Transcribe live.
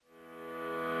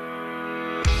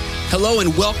Hello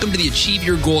and welcome to the Achieve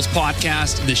Your Goals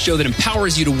podcast, the show that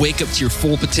empowers you to wake up to your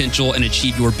full potential and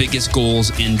achieve your biggest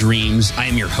goals and dreams. I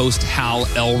am your host, Hal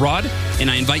Elrod, and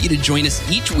I invite you to join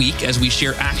us each week as we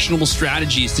share actionable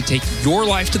strategies to take your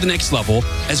life to the next level,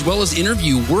 as well as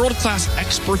interview world-class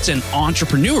experts and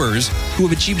entrepreneurs who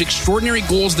have achieved extraordinary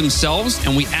goals themselves,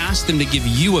 and we ask them to give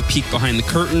you a peek behind the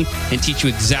curtain and teach you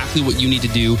exactly what you need to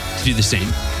do the same.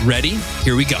 Ready?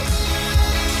 Here we go.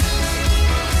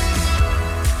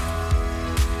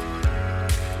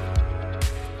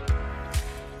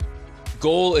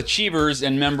 Goal achievers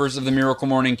and members of the Miracle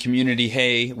Morning community,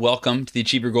 hey, welcome to the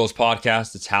Achieve Your Goals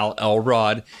podcast. It's Hal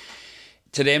Elrod.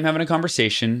 Today I'm having a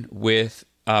conversation with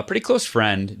a pretty close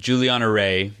friend, Juliana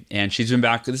Ray, and she's been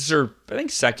back. This is her, I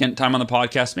think, second time on the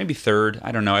podcast, maybe third.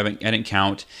 I don't know. I didn't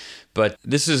count. But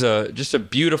this is just a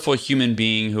beautiful human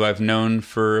being who I've known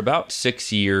for about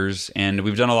 6 years, and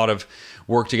we've done a lot of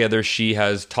work together. She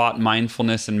has taught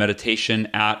mindfulness and meditation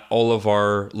at all of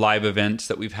our live events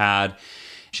that we've had.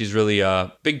 She's really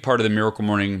a big part of the Miracle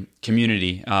Morning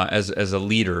community as a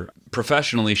leader.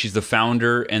 Professionally, she's the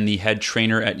founder and the head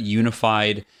trainer at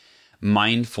Unified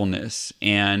Mindfulness.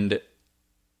 And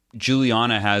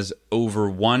Juliana has over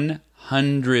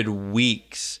 100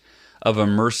 weeks of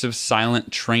immersive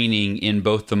silent training in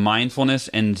both the mindfulness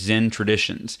and Zen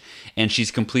traditions. And she's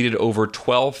completed over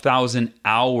 12,000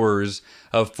 hours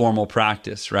of formal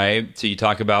practice, right? So you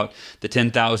talk about the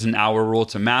 10,000 hour rule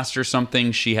to master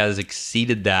something. She has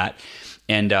exceeded that.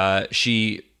 And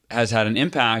she has had an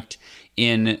impact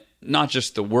in not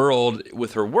just the world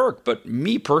with her work, but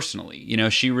me personally. You know,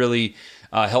 she really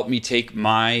helped me take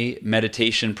my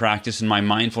meditation practice and my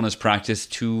mindfulness practice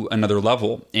to another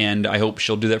level. And I hope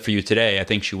she'll do that for you today. I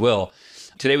think she will.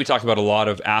 Today, we talk about a lot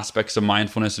of aspects of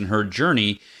mindfulness and her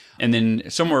journey. And then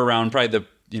somewhere around probably the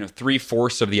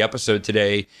 3/4 of the episode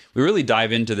today, we really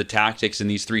dive into the tactics and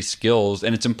these 3 skills.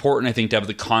 And it's important, I think, to have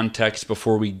the context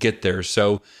before we get there.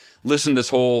 So listen to this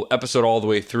whole episode all the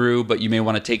way through, but you may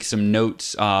want to take some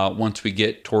notes once we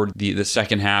get toward the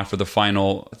second half or the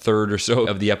final third or so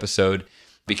of the episode,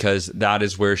 because that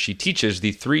is where she teaches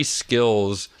the 3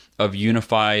 skills of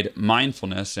unified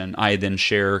mindfulness. And I then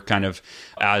share kind of,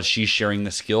 as she's sharing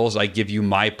the skills, I give you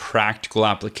my practical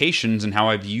applications and how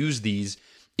I've used these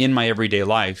in my everyday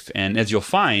life. And as you'll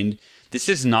find, this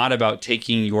is not about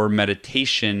taking your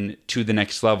meditation to the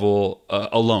next level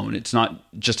alone. It's not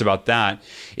just about that.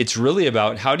 It's really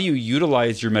about how do you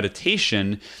utilize your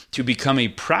meditation to become a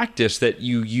practice that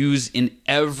you use in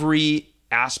every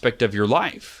aspect of your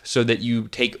life, so that you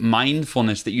take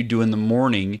mindfulness that you do in the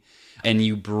morning and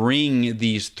you bring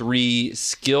these 3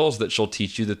 skills that she'll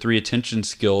teach you, the 3 attention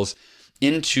skills,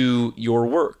 into your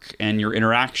work and your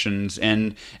interactions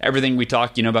and everything we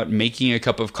talk, about making a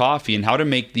cup of coffee and how to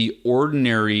make the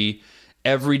ordinary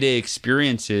everyday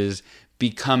experiences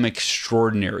become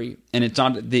extraordinary. And it's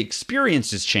not the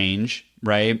experiences change,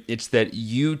 right? It's that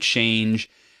you change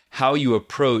how you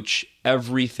approach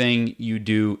everything you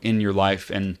do in your life.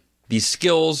 And these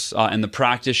skills and the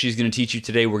practice she's going to teach you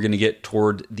today, we're going to get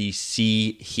toward the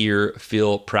see, hear,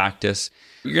 feel practice.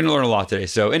 You're going to learn a lot today.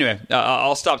 So anyway,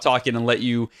 I'll stop talking and let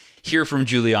you hear from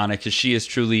Juliana, because she is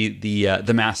truly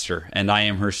the master and I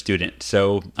am her student.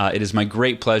 So it is my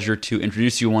great pleasure to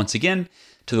introduce you once again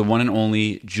to the one and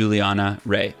only Juliana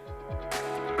Ray.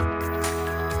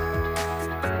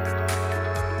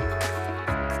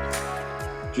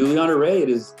 Juliana Ray, it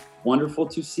is wonderful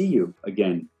to see you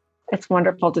again. It's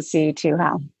wonderful to see you too,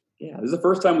 Hal. Yeah, this is the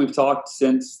first time we've talked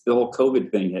since the whole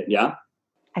COVID thing hit, yeah?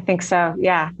 I think so.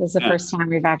 Yeah, this is the first time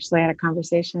we've actually had a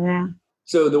conversation. Yeah.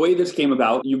 So the way this came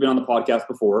about, you've been on the podcast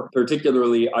before.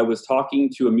 Particularly, I was talking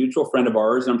to a mutual friend of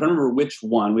ours, and I'm trying to remember which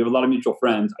one. We have a lot of mutual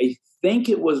friends. I think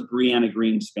it was Brianna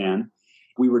Greenspan.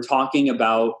 We were talking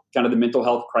about kind of the mental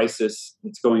health crisis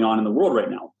that's going on in the world right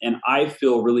now. And I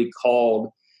feel really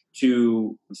called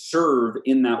to serve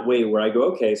in that way where I go,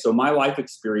 okay, so my life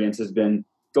experience has been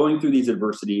going through these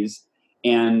adversities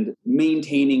and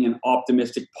maintaining an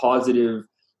optimistic, positive,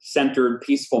 centered,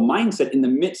 peaceful mindset in the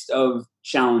midst of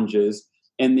challenges,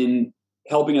 and then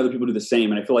helping other people do the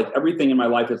same. And I feel like everything in my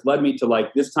life has led me to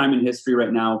like this time in history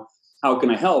right now. How can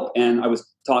I help? And I was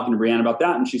talking to Brianna about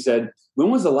that. And she said, when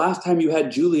was the last time you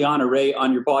had Juliana Ray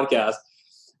on your podcast?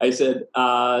 I said,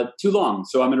 too long.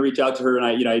 So I'm going to reach out to her.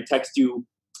 And I text you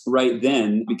right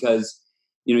then because,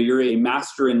 you're a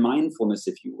master in mindfulness,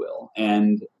 if you will.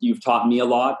 And you've taught me a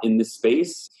lot in this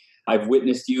space. I've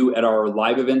witnessed you at our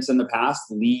live events in the past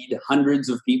lead hundreds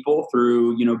of people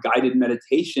through, guided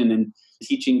meditation and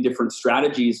teaching different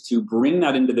strategies to bring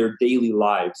that into their daily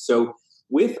lives. So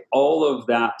with all of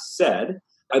that said,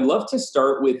 I'd love to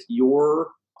start with your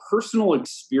personal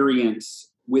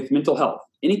experience with mental health,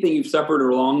 anything you've suffered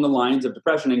along the lines of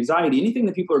depression, anxiety, anything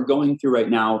that people are going through right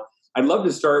now, I'd love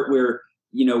to start where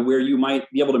you might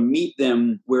be able to meet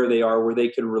them where they are, where they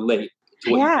can relate.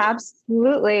 Yeah,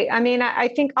 absolutely. I mean, I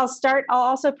think I'll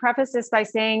also preface this by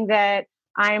saying that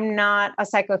I'm not a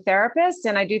psychotherapist,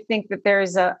 and I do think that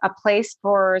there's a place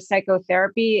for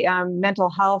psychotherapy, mental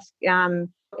health.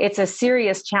 It's a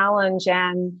serious challenge,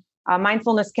 and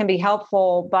mindfulness can be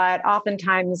helpful, but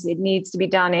oftentimes it needs to be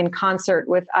done in concert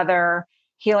with other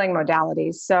healing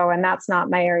modalities. And that's not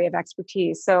my area of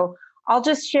expertise. So I'll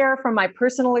just share from my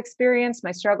personal experience,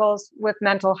 my struggles with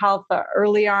mental health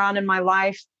earlier on in my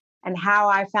life, and how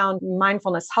I found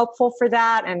mindfulness helpful for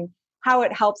that, and how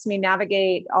it helps me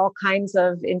navigate all kinds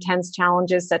of intense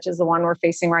challenges, such as the one we're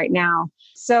facing right now.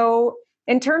 So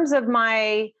in terms of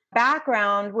my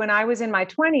background, when I was in my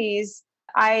 20s,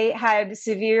 I had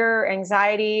severe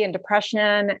anxiety and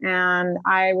depression, and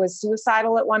I was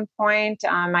suicidal at one point.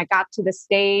 I got to the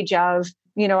stage of,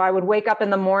 I would wake up in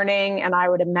the morning and I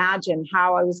would imagine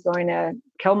how I was going to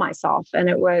kill myself. And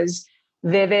it was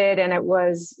vivid, and it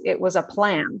was a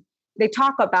plan. They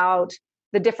talk about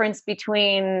the difference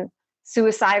between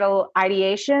suicidal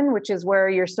ideation, which is where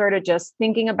you're sort of just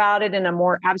thinking about it in a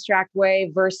more abstract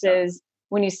way, versus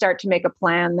when you start to make a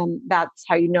plan, then that's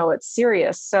how you know it's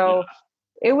serious. So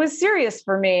it was serious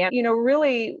for me.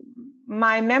 Really,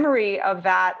 my memory of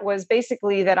that was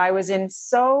basically that I was in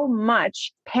so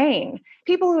much pain.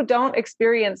 People who don't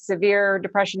experience severe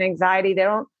depression, anxiety, they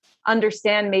don't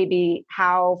understand maybe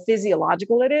how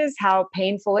physiological it is, how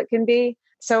painful it can be.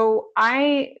 So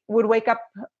I would wake up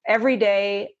every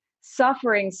day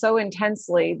suffering so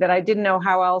intensely that I didn't know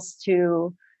how else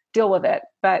to deal with it,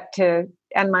 but to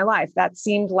end my life. That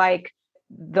seemed like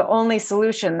the only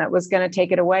solution that was going to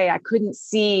take it away. I couldn't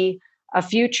see a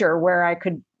future where I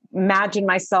could imagine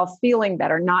myself feeling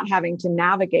better, not having to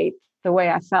navigate the way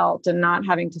I felt and not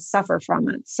having to suffer from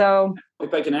it. So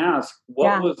if I can ask,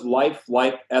 what was life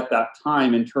like at that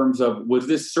time in terms of, was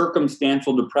this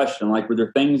circumstantial depression? Like, were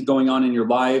there things going on in your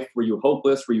life? Were you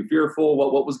hopeless? Were you fearful?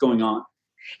 What was going on?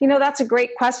 That's a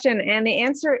great question. And the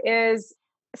answer is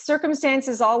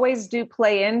circumstances always do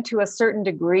play into a certain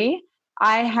degree.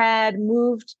 I had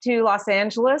moved to Los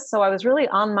Angeles, so I was really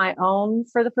on my own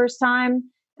for the first time.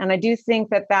 And I do think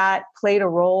that played a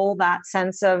role, that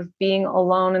sense of being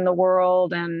alone in the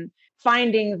world and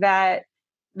finding that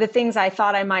the things I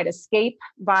thought I might escape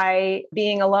by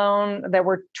being alone, that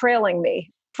were trailing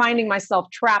me, finding myself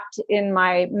trapped in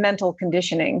my mental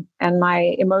conditioning and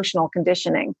my emotional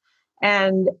conditioning.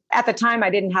 And at the time, I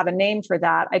didn't have a name for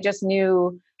that. I just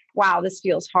knew, wow, this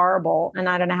feels horrible, and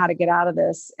I don't know how to get out of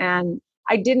this. And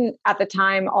I didn't at the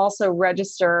time also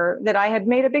register that I had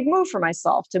made a big move for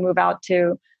myself to move out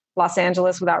to Los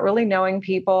Angeles without really knowing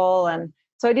people. And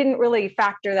so I didn't really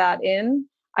factor that in.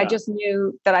 I just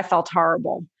knew that I felt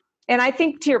horrible. And I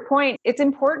think, to your point, it's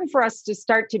important for us to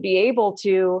start to be able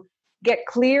to get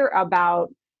clear about,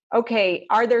 okay,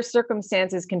 are there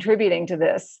circumstances contributing to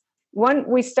this? When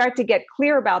we start to get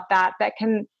clear about that, that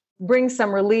can bring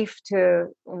some relief to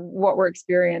what we're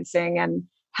experiencing and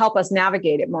help us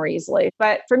navigate it more easily.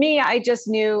 But for me, I just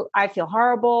knew I feel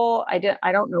horrible. I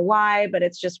don't know why, but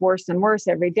it's just worse and worse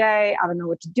every day. I don't know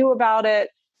what to do about it.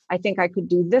 I think I could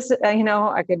do this,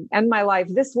 I could end my life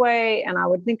this way. And I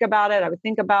would think about it.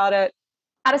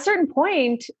 At a certain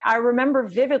point, I remember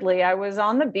vividly, I was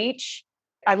on the beach.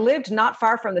 I lived not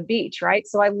far from the beach, right?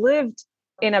 So I lived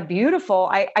in a beautiful,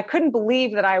 I couldn't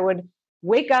believe that I would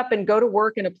wake up and go to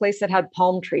work in a place that had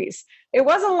palm trees. It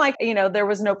wasn't like, there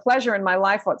was no pleasure in my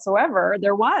life whatsoever.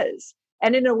 There was.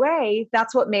 And in a way,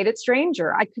 that's what made it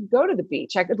stranger. I could go to the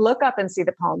beach. I could look up and see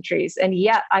the palm trees, and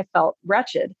yet I felt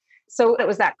wretched. So it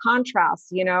was that contrast,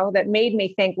 that made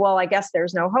me think, well, I guess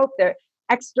there's no hope there.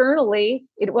 Externally,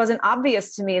 it wasn't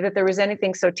obvious to me that there was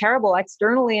anything so terrible.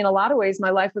 Externally, in a lot of ways,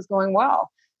 my life was going well.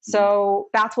 So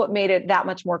that's what made it that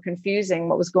much more confusing,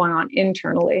 what was going on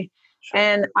internally. Sure.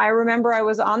 And I remember I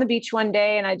was on the beach one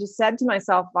day and I just said to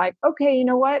myself, like, okay, you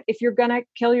know what? If you're going to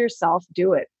kill yourself,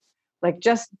 do it. Like,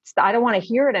 I don't want to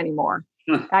hear it anymore.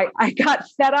 I got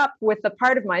fed up with the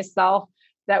part of myself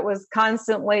that was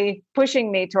constantly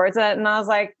pushing me towards it. And I was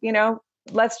like,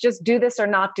 let's just do this or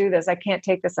not do this. I can't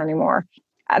take this anymore.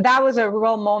 That was a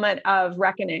real moment of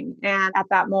reckoning. And at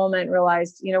that moment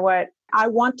realized, you know what? I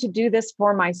want to do this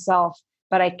for myself,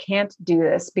 but I can't do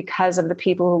this because of the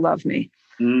people who love me.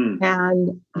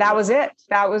 And that was it.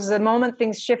 That was the moment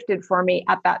things shifted for me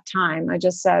at that time. I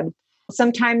just said,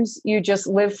 sometimes you just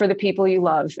live for the people you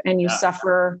love and you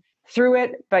suffer through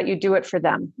it, but you do it for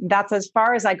them. That's as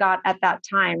far as I got at that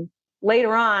time.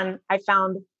 Later on, I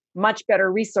found much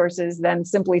better resources than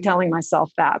simply telling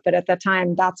myself that. But at the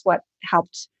time, that's what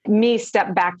helped me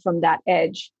step back from that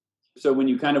edge. So when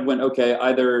you kind of went, okay,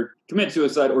 either commit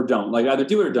suicide or don't, like either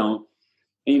do it or don't,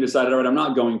 and you decided, all right, I'm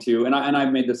not going to, and I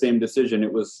made the same decision.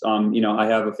 It was, I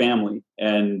have a family,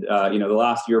 and the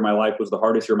last year of my life was the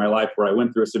hardest year of my life, where I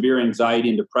went through a severe anxiety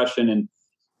and depression. And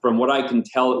from what I can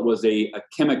tell, it was a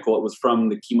chemical. It was from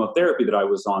the chemotherapy that I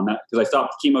was on. That because I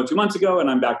stopped chemo 2 months ago, and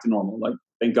I'm back to normal. Like,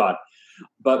 thank God.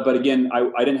 But again,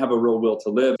 I didn't have a real will to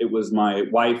live. It was my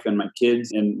wife and my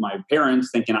kids and my parents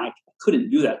thinking I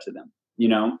couldn't do that to them.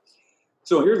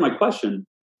 So here's my question: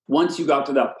 once you got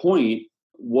to that point,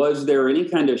 was there any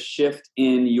kind of shift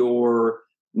in your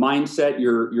mindset,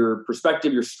 your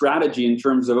perspective, your strategy in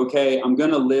terms of, okay, I'm going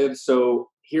to live,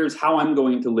 so here's how I'm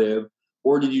going to live?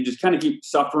 Or did you just kind of keep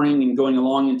suffering and going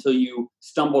along until you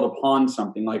stumbled upon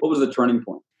something? Like, what was the turning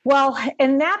point? Well,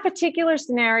 in that particular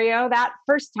scenario, that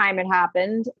first time it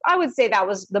happened, I would say that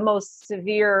was the most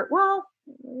severe. Well,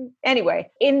 anyway,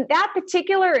 in that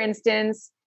particular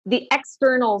instance, the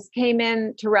externals came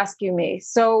in to rescue me.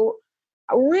 So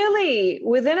really,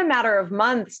 within a matter of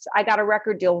months, I got a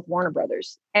record deal with Warner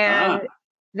Brothers. And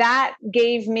that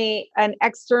gave me an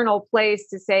external place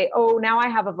to say, oh, now I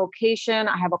have a vocation,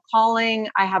 I have a calling,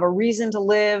 I have a reason to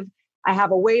live, I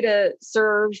have a way to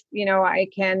serve. I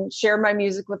can share my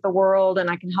music with the world and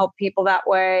I can help people that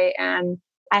way. And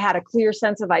I had a clear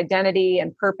sense of identity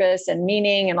and purpose and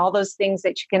meaning and all those things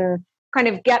that you can kind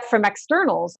of get from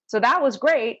externals. So that was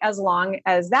great as long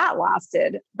as that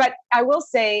lasted. But I will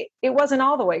say it wasn't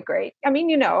all the way great. I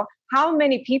mean, how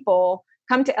many people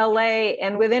come to LA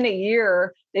and within a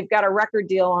year, they've got a record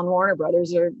deal on Warner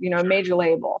Brothers or, a major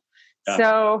label. Yeah.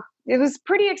 So it was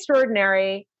pretty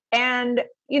extraordinary. And,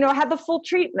 I had the full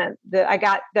treatment that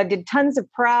I did tons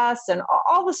of press and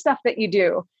all the stuff that you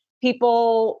do.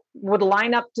 People would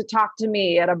line up to talk to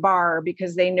me at a bar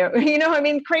because they know,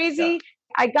 crazy. Yeah.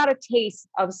 I got a taste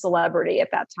of celebrity at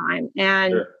that time.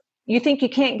 And sure. You think you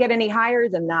can't get any higher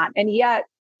than that. And yet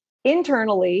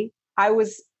internally, I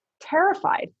was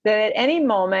terrified that at any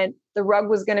moment the rug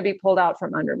was going to be pulled out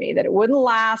from under me, that it wouldn't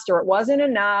last or it wasn't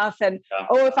enough. And,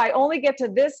 if I only get to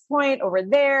this point over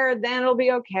there, then it'll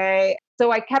be okay.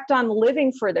 So I kept on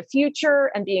living for the future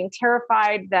and being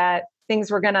terrified that things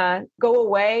were going to go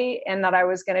away and that I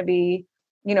was going to be,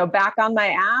 back on my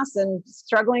ass and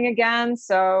struggling again.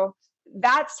 So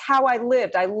that's how I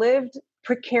lived. I lived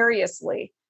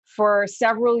precariously for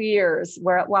several years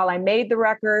while I made the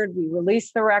record, we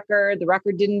released the record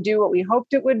didn't do what we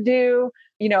hoped it would do.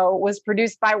 It was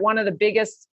produced by one of the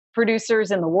biggest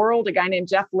producers in the world, a guy named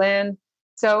Jeff Lynne.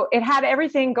 So it had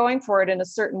everything going for it in a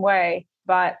certain way,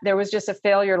 but there was just a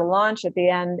failure to launch at the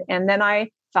end. And then I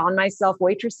found myself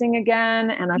waitressing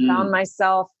again, and I found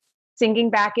myself sinking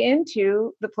back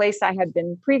into the place I had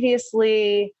been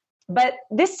previously. But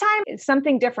this time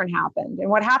something different happened. And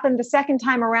what happened the second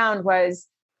time around was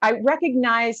I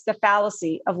recognized the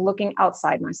fallacy of looking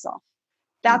outside myself.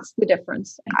 That's the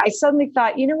difference. I suddenly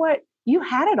thought, you know what? You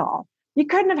had it all. You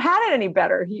couldn't have had it any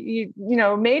better. You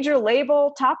major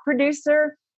label, top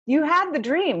producer, you had the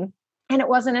dream and it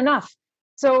wasn't enough.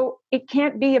 So it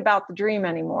can't be about the dream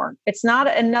anymore. It's not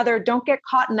don't get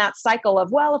caught in that cycle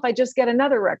of, well, if I just get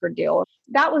another record deal.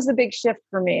 That was the big shift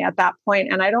for me at that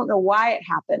point. And I don't know why it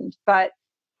happened, but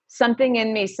something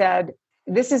in me said,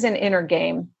 this is an inner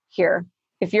game here.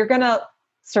 If you're going to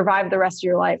survive the rest of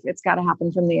your life, it's got to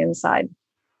happen from the inside.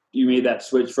 You made that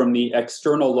switch from the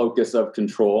external locus of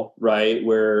control, right?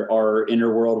 Where our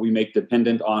inner world we make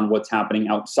dependent on what's happening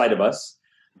outside of us,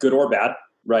 good or bad,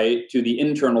 right? To the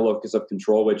internal locus of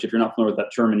control, which if you're not familiar with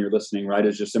that term and you're listening, right,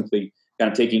 is just simply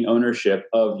kind of taking ownership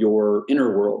of your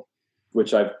inner world,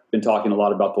 which I've been talking a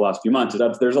lot about the last few months.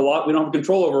 There's a lot we don't have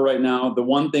control over right now. The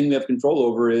one thing we have control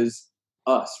over is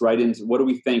us, right? And what do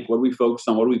we think? What do we focus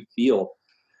on? What do we feel?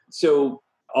 So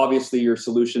obviously your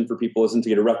solution for people isn't to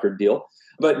get a record deal.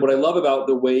 But what I love about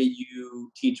the way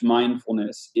you teach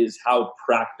mindfulness is how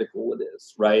practical it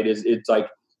is, right? It's like,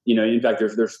 in fact,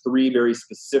 there's three very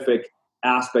specific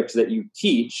aspects that you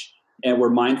teach, and where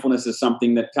mindfulness is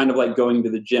something that kind of like going to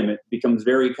the gym, it becomes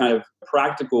very kind of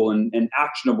practical and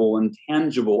actionable and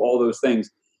tangible, all those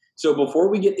things. So before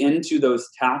we get into those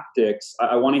tactics,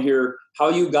 I want to hear how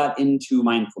you got into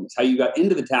mindfulness, how you got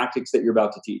into the tactics that you're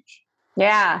about to teach.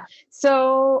 Yeah.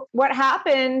 So what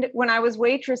happened when I was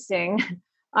waitressing,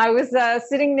 I was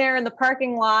sitting there in the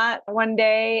parking lot one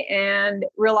day and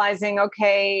realizing,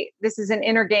 okay, this is an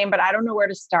inner game, but I don't know where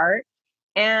to start.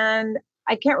 And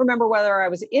I can't remember whether I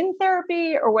was in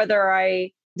therapy or whether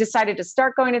I decided to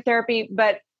start going to therapy,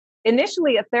 but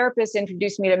initially a therapist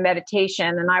introduced me to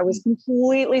meditation and I was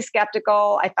completely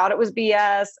skeptical. I thought it was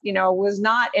BS, was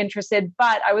not interested,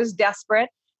 but I was desperate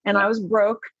and I was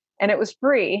broke and it was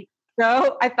free.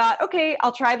 So I thought, okay,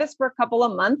 I'll try this for a couple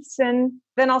of months and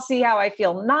then I'll see how I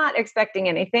feel, not expecting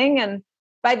anything. And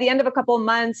by the end of a couple of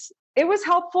months, it was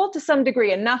helpful to some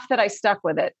degree, enough that I stuck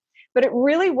with it. But it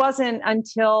really wasn't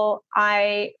until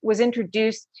I was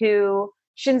introduced to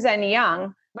Shinzen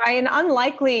Young by an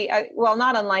unlikely,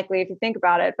 not unlikely if you think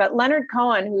about it, but Leonard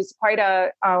Cohen, who's quite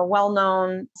a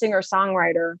well-known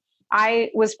singer-songwriter.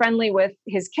 I was friendly with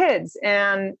his kids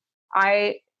and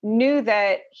I knew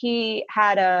that he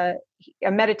had a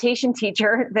meditation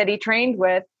teacher that he trained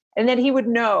with and that he would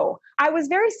know. I was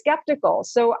very skeptical.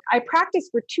 So I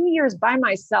practiced for 2 years by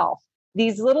myself,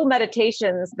 these little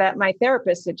meditations that my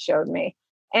therapist had showed me.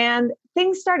 And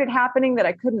things started happening that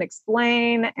I couldn't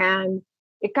explain. And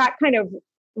it got kind of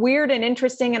weird and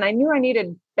interesting. And I knew I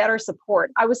needed better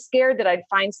support. I was scared that I'd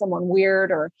find someone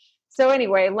weird so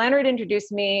anyway, Leonard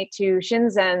introduced me to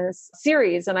Shinzen's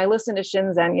series and I listened to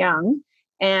Shinzen Young.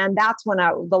 And that's when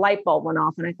the light bulb went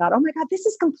off and I thought, oh my God, this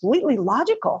is completely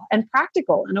logical and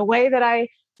practical in a way that I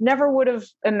never would have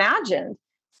imagined.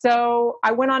 So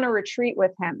I went on a retreat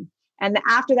with him. And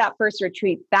after that first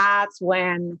retreat, that's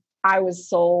when I was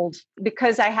sold,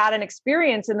 because I had an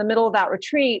experience in the middle of that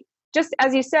retreat, just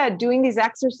as you said, doing these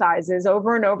exercises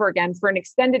over and over again for an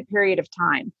extended period of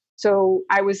time. So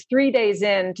I was 3 days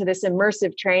into this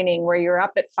immersive training where you're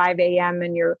up at 5 a.m.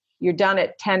 and you're done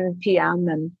at 10 p.m.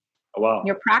 and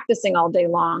you're practicing all day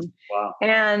long. Wow.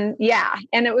 And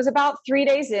and it was about 3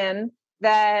 days in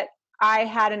that I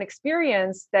had an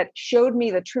experience that showed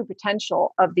me the true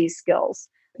potential of these skills,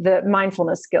 the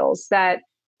mindfulness skills, that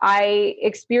I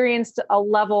experienced a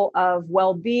level of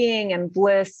well-being and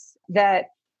bliss that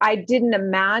I didn't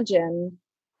imagine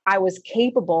I was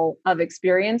capable of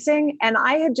experiencing. And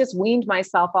I had just weaned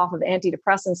myself off of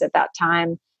antidepressants at that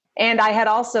time. And I had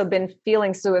also been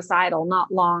feeling suicidal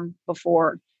not long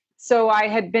before. So I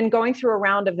had been going through a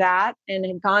round of that and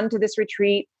had gone to this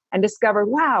retreat and discovered,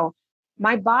 wow,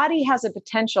 my body has a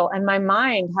potential and my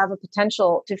mind have a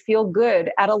potential to feel good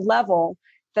at a level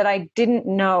that I didn't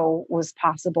know was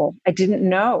possible. I didn't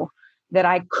know that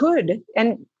I could.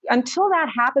 And until that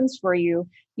happens for you,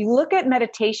 you look at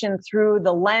meditation through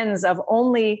the lens of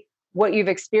only what you've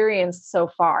experienced so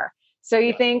far. So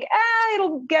you think,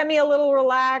 it'll get me a little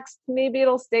relaxed. Maybe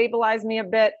it'll stabilize me a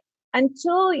bit.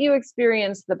 Until you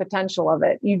experience the potential of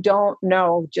it, you don't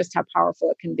know just how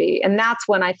powerful it can be. And that's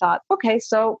when I thought, okay,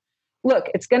 so look,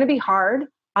 it's going to be hard.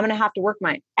 I'm going to have to work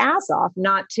my ass off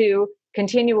not to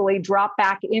continually drop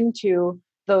back into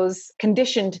those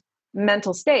conditioned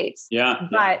mental states.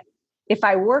 But if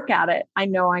I work at it, I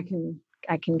know I can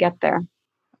get there.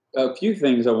 A few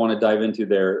things I want to dive into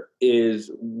there is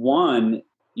one,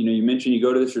 you mentioned you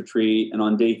go to this retreat and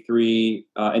on day 3,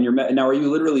 and now are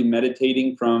you literally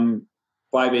meditating from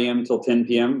 5 a.m. till 10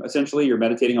 p.m. essentially? You're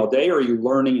meditating all day, or are you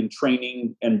learning and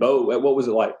training and both? What was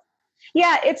it like?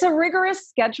 Yeah, it's a rigorous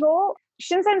schedule.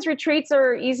 Shinzen's retreats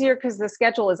are easier because the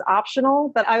schedule is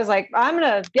optional, but I was like, I'm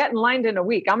going to get in line in a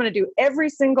week. I'm going to do every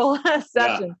single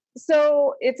session. Yeah.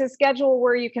 So it's a schedule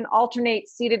where you can alternate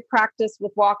seated practice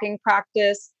with walking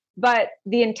practice. But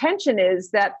the intention is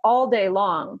that all day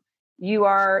long, you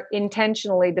are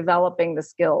intentionally developing the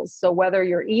skills. So whether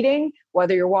you're eating,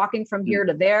 whether you're walking from here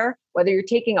to there, whether you're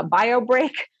taking a bio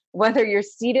break, whether you're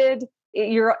seated,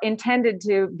 you're intended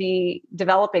to be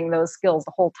developing those skills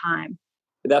the whole time.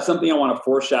 That's something I want to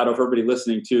foreshadow for everybody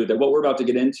listening to, that what we're about to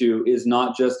get into is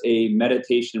not just a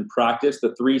meditation practice.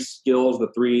 The 3 skills,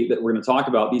 the 3 that we're going to talk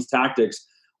about, these tactics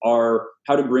are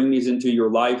how to bring these into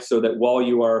your life so that while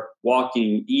you are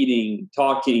walking, eating,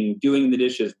 talking, doing the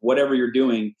dishes, whatever you're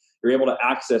doing, you're able to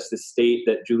access the state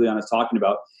that Juliana is talking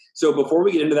about. So before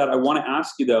we get into that, I want to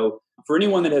ask you though, for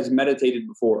anyone that has meditated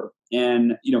before,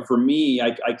 and for me,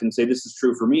 I can say this is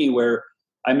true for me, where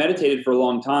I meditated for a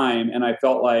long time and I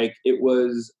felt like it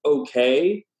was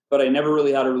okay, but I never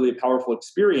really had a really powerful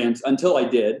experience until I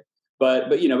did.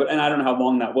 But and I don't know how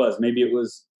long that was. Maybe it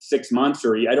was 6 months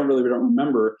or I don't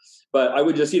remember. But I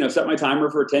would just, set my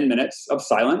timer for 10 minutes of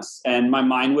silence and my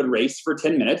mind would race for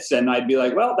 10 minutes and I'd be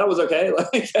like, well, that was okay.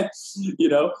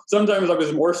 Sometimes I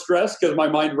was more stressed because my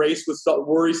mind raced with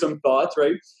worrisome thoughts,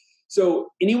 right? So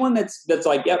anyone that's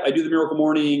like, yep, I do the Miracle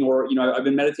Morning, or, I've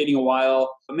been meditating a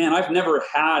while, but man, I've never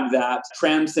had that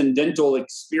transcendental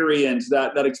experience,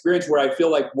 that experience where I feel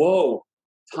like, whoa,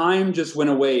 time just went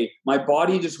away. My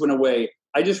body just went away.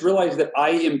 I just realized that I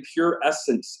am pure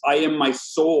essence. I am my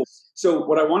soul. So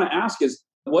what I want to ask is,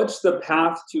 what's the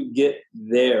path to get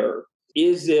there?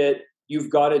 Is it, you've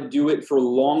got to do it for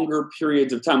longer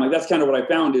periods of time. Like that's kind of what I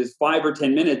found is 5 or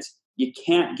 10 minutes, you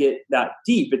can't get that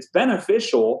deep. It's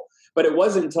beneficial, but it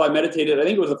wasn't until I meditated. I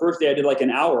think it was the first day I did like an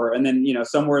hour. And then,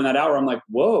 somewhere in that hour, I'm like,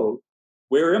 whoa,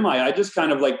 where am I? I just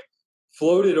kind of like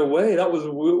floated away. That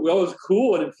was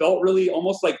cool. And it felt really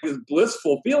almost like this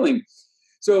blissful feeling.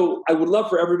 So I would love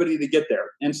for everybody to get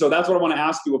there. And so that's what I want to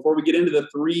ask you before we get into the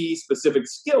 3 specific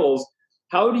skills.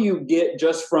 How do you get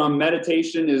just from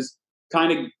meditation is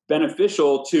kind of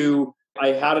beneficial to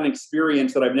I had an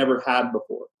experience that I've never had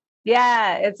before?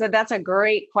 Yeah, that's a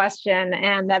great question.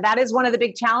 And that is one of the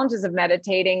big challenges of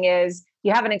meditating is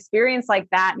you have an experience like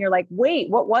that and you're like, wait,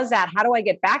 what was that? How do I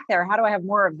get back there? How do I have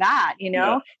more of that?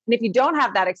 Yeah. And if you don't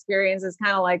have that experience, it's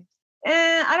kind of like,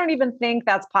 I don't even think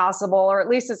that's possible, or at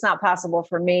least it's not possible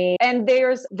for me. And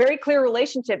there's a very clear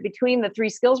relationship between the 3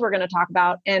 skills we're going to talk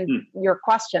about and your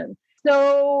question.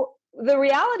 So the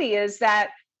reality is that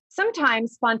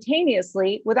sometimes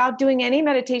spontaneously, without doing any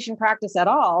meditation practice at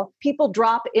all, people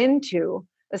drop into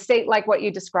a state like what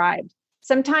you described.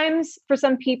 Sometimes for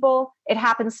some people, it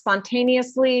happens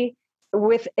spontaneously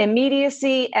with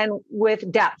immediacy and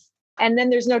with depth. And then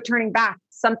there's no turning back.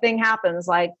 Something happens,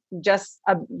 like just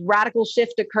a radical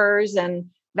shift occurs and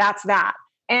that's that.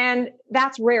 And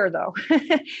that's rare though.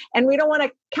 And we don't want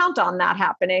to count on that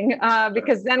happening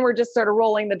because then we're just sort of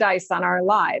rolling the dice on our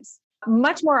lives.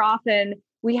 Much more often,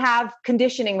 we have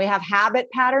conditioning, we have habit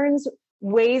patterns,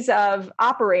 ways of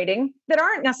operating that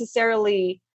aren't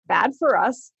necessarily bad for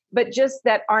us, but just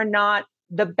that are not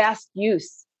the best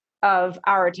use of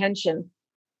our attention.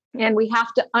 And we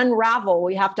have to unravel,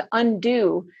 we have to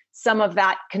undo some of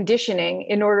that conditioning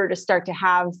in order to start to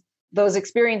have those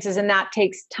experiences. And that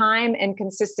takes time and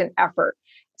consistent effort.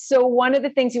 So one of the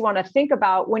things you want to think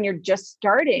about when you're just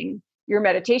starting your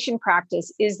meditation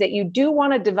practice is that you do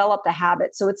want to develop the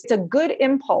habit. So it's a good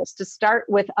impulse to start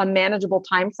with a manageable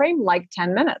time frame, like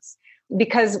 10 minutes,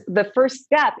 because the first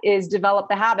step is develop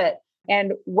the habit.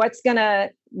 And what's going to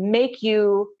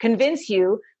convince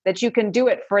you that you can do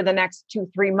it for the next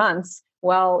 2-3 months?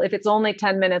 Well, if it's only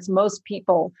 10 minutes, most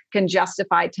people can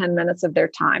justify 10 minutes of their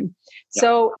time. Yeah.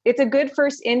 So it's a good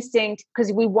first instinct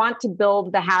because we want to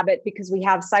build the habit because we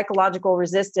have psychological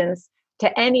resistance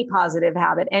to any positive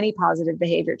habit, any positive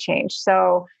behavior change.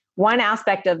 So one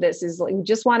aspect of this is you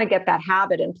just want to get that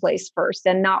habit in place first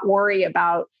and not worry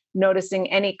about noticing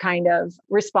any kind of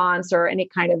response or any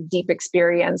kind of deep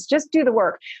experience. Just do the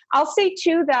work. I'll say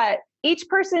too that each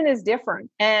person is different.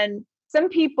 And some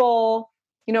people,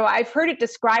 I've heard it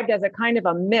described as a kind of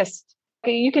a mist.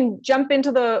 Okay, you can jump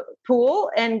into the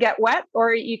pool and get wet,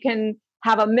 or you can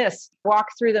have a mist, walk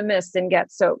through the mist and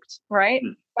get soaked, right?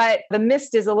 But the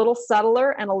mist is a little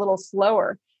subtler and a little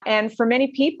slower. And for many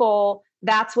people,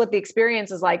 that's what the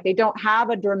experience is like. They don't have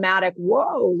a dramatic,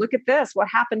 whoa, look at this, what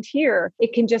happened here?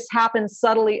 It can just happen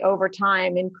subtly over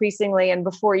time, increasingly. And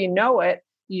before you know it,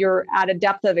 you're at a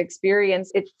depth of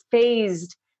experience. It's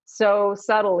phased so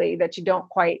subtly that you don't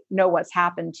quite know what's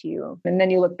happened to you. And then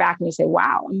you look back and you say,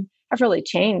 wow, I've really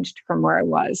changed from where I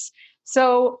was.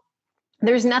 So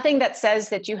there's nothing that says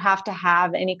that you have to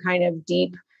have any kind of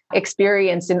deep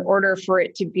experience in order for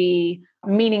it to be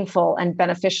meaningful and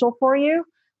beneficial for you.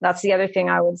 That's the other thing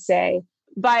I would say.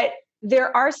 But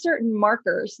there are certain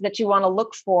markers that you want to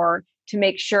look for to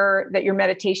make sure that your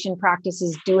meditation practice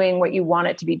is doing what you want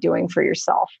it to be doing for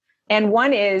yourself. And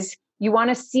one is you want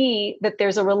to see that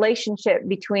there's a relationship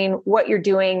between what you're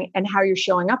doing and how you're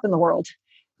showing up in the world.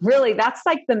 Really, that's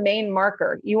like the main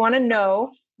marker. You want to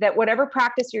know that whatever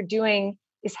practice you're doing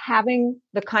is having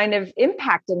the kind of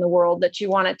impact in the world that you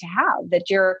want it to have, that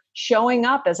you're showing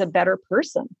up as a better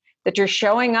person, that you're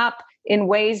showing up in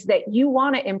ways that you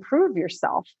want to improve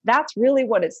yourself. That's really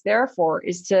what it's there for,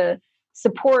 is to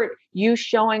support you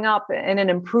showing up in an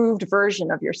improved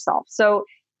version of yourself. So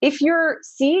if you're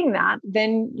seeing that,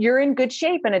 then you're in good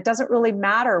shape, and it doesn't really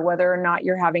matter whether or not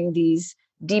you're having these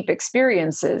deep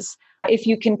experiences. If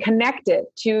you can connect it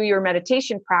to your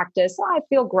meditation practice, I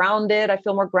feel grounded. I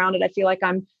feel more grounded. I feel like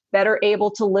I'm better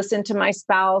able to listen to my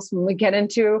spouse when we get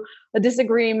into a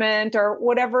disagreement or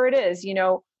whatever it is.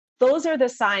 Those are the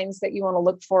signs that you want to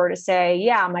look for to say,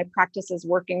 yeah, my practice is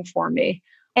working for me.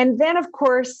 And then, of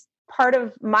course, part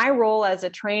of my role as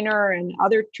a trainer and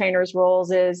other trainers'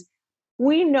 roles is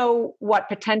we know what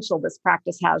potential this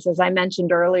practice has, as I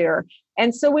mentioned earlier.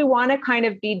 And so we want to kind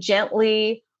of be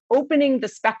gently opening the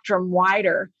spectrum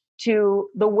wider to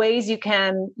the ways you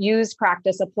can use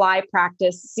practice, apply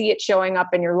practice, see it showing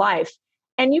up in your life.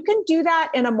 And you can do that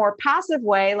in a more passive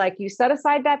way, like you set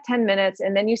aside that 10 minutes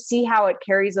and then you see how it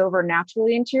carries over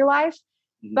naturally into your life.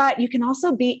 But you can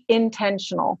also be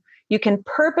intentional. You can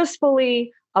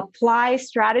purposefully apply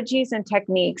strategies and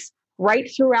techniques right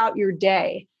throughout your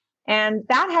day. And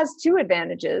that has two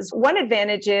advantages. One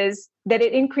advantage is that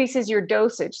it increases your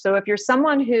dosage. So if you're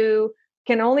someone who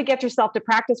can only get yourself to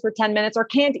practice for 10 minutes or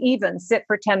can't even sit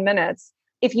for 10 minutes,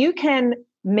 if you can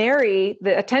marry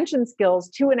the attention skills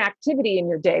to an activity in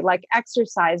your day, like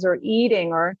exercise or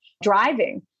eating or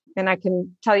driving, and I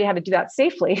can tell you how to do that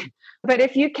safely. But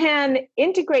if you can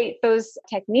integrate those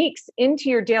techniques into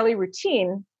your daily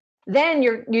routine, then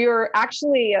you're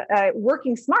actually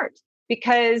working smart,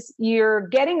 because you're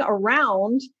getting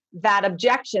around that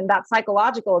objection, that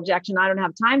psychological objection, I don't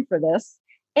have time for this.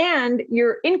 And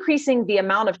you're increasing the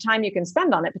amount of time you can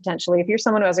spend on it potentially. If you're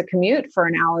someone who has a commute for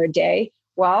an hour a day,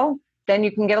 well, then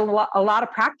you can get a lot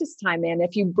of practice time in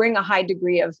if you bring a high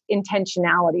degree of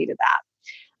intentionality to that.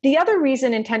 The other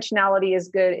reason intentionality is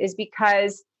good is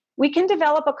because we can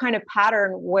develop a kind of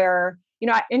pattern where,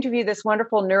 I interviewed this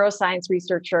wonderful neuroscience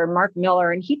researcher, Mark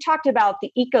Miller, and he talked about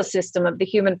the ecosystem of the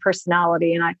human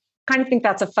personality. And I kind of think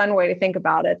that's a fun way to think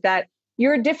about it, that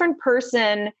you're a different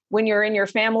person when you're in your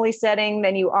family setting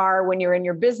than you are when you're in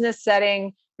your business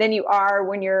setting, than you are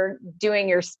when you're doing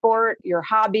your sport, your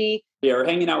hobby. Yeah, or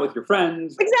hanging out with your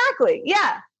friends. Exactly.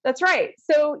 Yeah, that's right.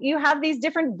 So you have these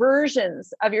different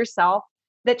versions of yourself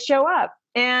that show up.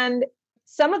 And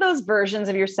some of those versions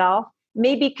of yourself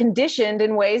may be conditioned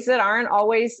in ways that aren't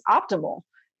always optimal.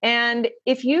 And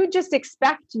if you just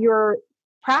expect your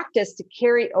practice to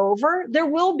carry over, there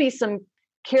will be some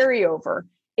carryover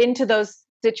into those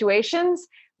situations.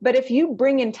 But if you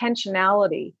bring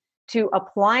intentionality to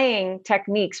applying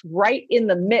techniques right in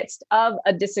the midst of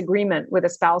a disagreement with a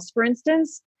spouse, for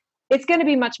instance, it's going to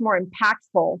be much more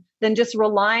impactful than just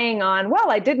relying on, well,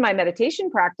 I did my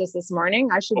meditation practice this morning,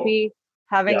 I should be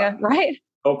having right?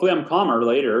 Hopefully I'm calmer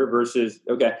later versus,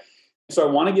 okay. So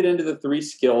I want to get into the 3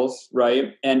 skills,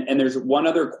 right? And there's one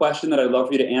other question that I'd love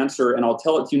for you to answer, and I'll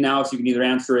tell it to you now so you can either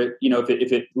answer it,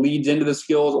 if it leads into the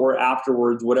skills or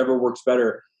afterwards, whatever works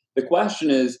better. The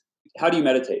question is, how do you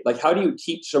meditate? Like, how do you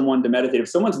teach someone to meditate? If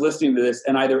someone's listening to this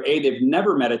and either A, they've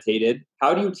never meditated,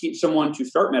 how do you teach someone to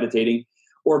start meditating?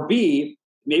 Or B,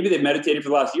 maybe they've meditated for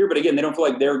the last year, but again, they don't feel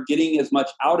like they're getting as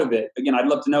much out of it. Again, I'd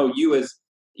love to know you as,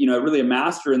 really a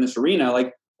master in this arena.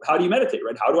 Like, how do you meditate,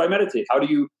 right? How do I meditate? How do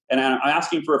you, and I'm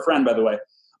asking for a friend, by the way.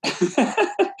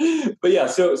 But yeah,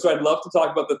 so I'd love to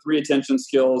talk about the 3 attention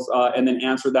skills and then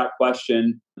answer that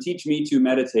question. Teach me to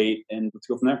meditate, and let's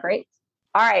go from there. Great.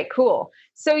 All right, cool.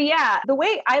 So yeah, the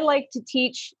way I like to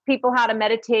teach people how to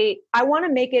meditate, I want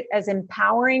to make it as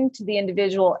empowering to the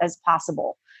individual as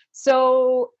possible.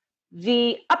 So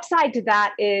the upside to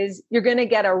that is you're going to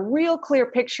get a real clear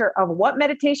picture of what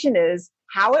meditation is,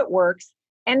 how it works.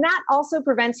 And that also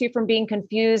prevents you from being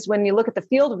confused when you look at the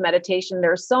field of meditation.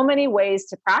 There are so many ways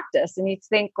to practice, and you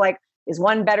think like, is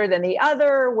one better than the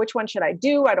other? Which one should I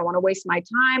do? I don't want to waste my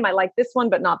time. I like this one,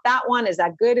 but not that one. Is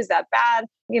that good? Is that bad?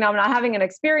 I'm not having an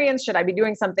experience. Should I be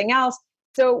doing something else?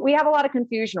 So we have a lot of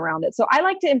confusion around it. So I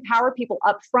like to empower people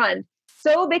up front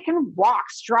so they can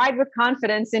stride with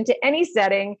confidence into any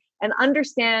setting and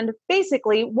understand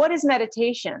basically what is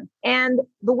meditation. And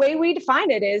the way we define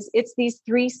it is it's these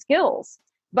 3 skills.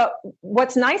 But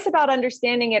what's nice about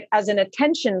understanding it as an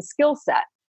attention skill set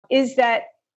is that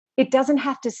it doesn't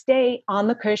have to stay on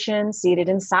the cushion, seated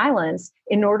in silence,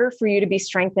 in order for you to be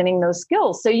strengthening those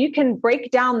skills. So you can break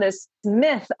down this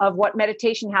myth of what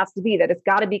meditation has to be, that it's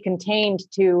got to be contained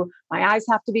to my eyes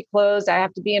have to be closed, I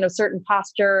have to be in a certain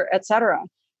posture, etc.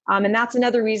 And that's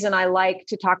another reason I like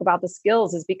to talk about the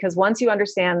skills, is because once you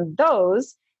understand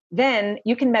those, then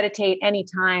you can meditate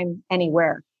anytime,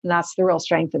 anywhere. And that's the real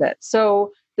strength of it.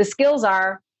 So the skills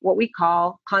are what we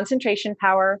call concentration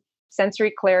power,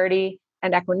 sensory clarity,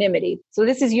 and equanimity. So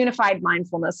this is unified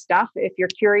mindfulness stuff. If you're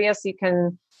curious, you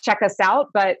can check us out.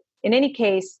 But in any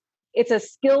case, it's a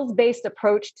skills-based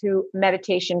approach to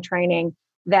meditation training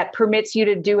that permits you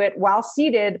to do it while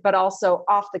seated, but also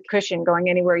off the cushion, going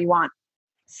anywhere you want.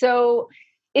 So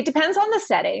it depends on the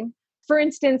setting. For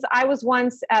instance, I was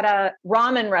once at a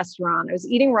ramen restaurant. I was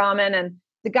eating ramen, and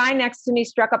the guy next to me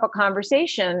struck up a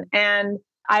conversation, and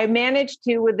I managed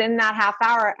to, within that half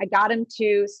hour, I got him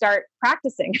to start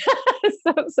practicing.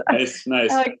 so Nice.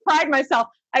 I pride myself.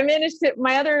 I managed to,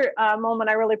 my other moment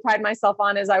I really pride myself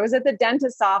on is I was at the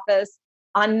dentist's office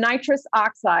on nitrous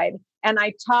oxide, and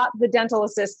I taught the dental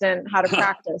assistant how to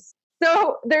practice.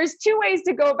 So there's 2 ways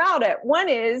to go about it. One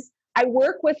is I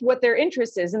work with what their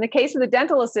interest is. In the case of the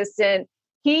dental assistant,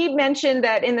 he mentioned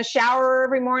that in the shower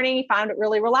every morning, he found it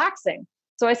really relaxing.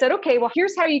 So I said, okay, well,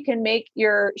 here's how you can make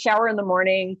your shower in the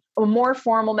morning a more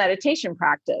formal meditation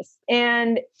practice.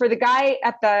 And for the guy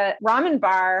at the ramen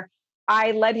bar,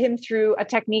 I led him through a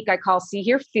technique I call See,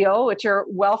 Hear, Feel, which you're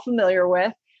well familiar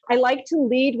with. I like to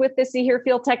lead with the See, Hear,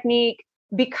 Feel technique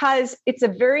because it's a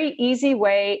very easy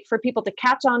way for people to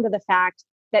catch on to the fact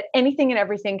that anything and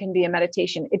everything can be a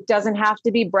meditation. It doesn't have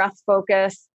to be breath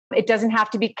focus. It doesn't have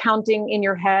to be counting in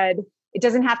your head. It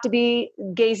doesn't have to be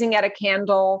gazing at a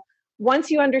candle.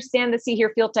 Once you understand the See,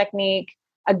 Hear, Feel technique,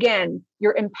 again,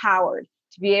 you're empowered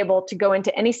to be able to go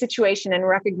into any situation and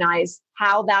recognize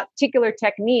how that particular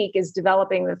technique is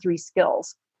developing the three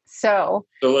skills. So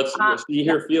let's See,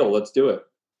 Hear, Feel. Let's do it.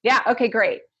 Yeah. Okay,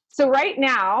 great. So right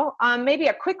now, maybe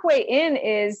a quick way in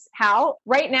is how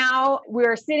right now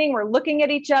we're sitting, we're looking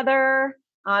at each other.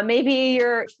 Maybe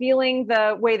you're feeling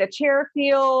the way the chair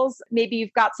feels. Maybe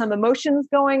you've got some emotions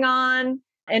going on,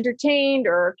 entertained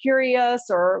or curious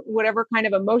or whatever kind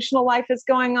of emotional life is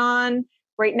going on.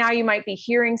 Right now, you might be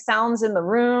hearing sounds in the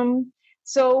room.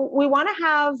 So we want to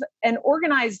have an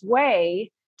organized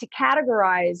way to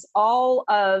categorize all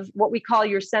of what we call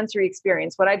your sensory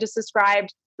experience. What I just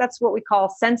described, that's what we call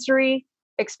sensory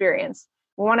experience.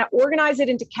 We want to organize it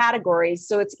into categories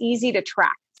so it's easy to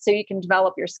track, so you can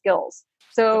develop your skills.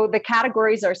 So the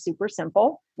categories are super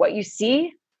simple: what you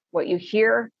see, what you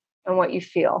hear, and what you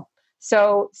feel.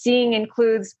 So seeing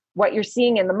includes what you're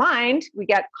seeing in the mind. We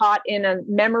get caught in a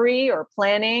memory or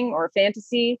planning or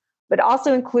fantasy, but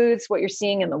also includes what you're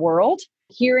seeing in the world.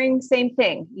 Hearing, same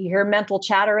thing. You hear mental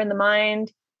chatter in the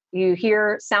mind. You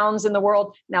hear sounds in the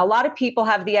world. Now, a lot of people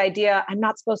have the idea, I'm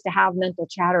not supposed to have mental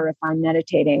chatter if I'm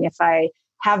meditating. If I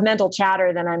have mental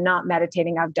chatter, then I'm not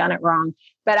meditating. I've done it wrong.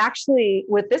 But actually,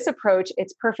 with this approach,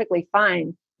 it's perfectly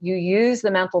fine. You use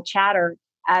the mental chatter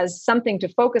as something to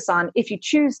focus on if you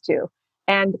choose to.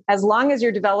 And as long as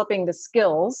you're developing the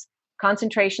skills,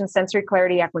 concentration, sensory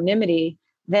clarity, equanimity,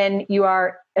 then you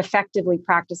are effectively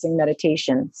practicing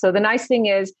meditation. So the nice thing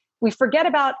is we forget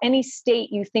about any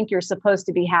state you think you're supposed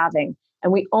to be having,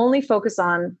 and we only focus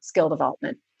on skill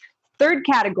development. Third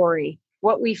category,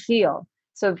 what we feel.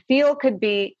 So feel could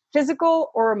be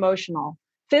physical or emotional.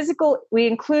 Physical, we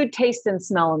include taste and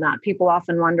smell in that. People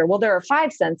often wonder, well, there are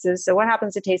 5 senses. So what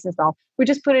happens to taste and smell? We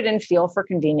just put it in feel for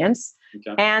convenience.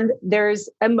 Okay. And there's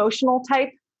emotional type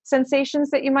sensations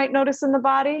that you might notice in the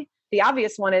body. The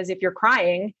obvious one is if you're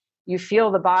crying, you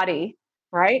feel the body,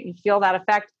 right? You feel that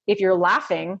effect. If you're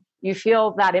laughing, you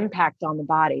feel that impact on the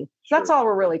body. So that's all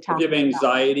we're really talking about. If you have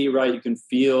anxiety, right? You can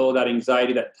feel that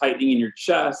anxiety, that tightening in your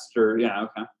chest or,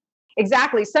 okay.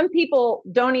 Exactly. Some people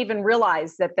don't even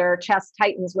realize that their chest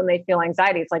tightens when they feel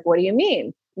anxiety. It's like, what do you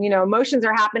mean? Emotions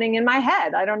are happening in my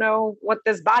head. I don't know what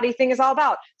this body thing is all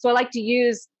about. So I like to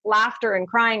use laughter and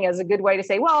crying as a good way to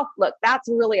say, well, look, that's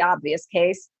a really obvious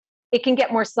case. It can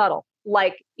get more subtle.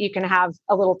 Like you can have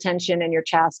a little tension in your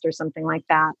chest or something like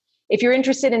that. If you're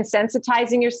interested in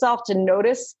sensitizing yourself to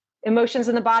notice emotions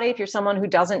in the body, if you're someone who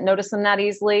doesn't notice them that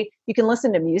easily, you can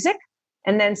listen to music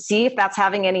and then see if that's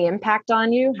having any impact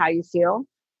on you, how you feel.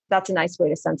 That's a nice way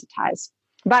to sensitize.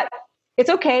 But it's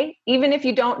okay. Even if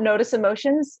you don't notice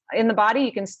emotions in the body,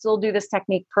 you can still do this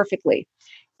technique perfectly.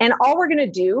 And all we're going to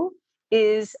do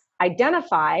is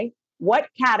identify what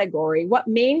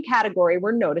main category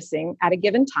we're noticing at a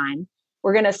given time.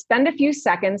 We're going to spend a few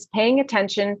seconds paying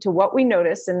attention to what we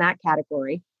notice in that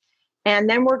category. And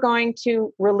then we're going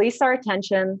to release our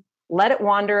attention, let it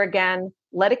wander again,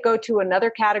 let it go to another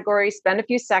category, spend a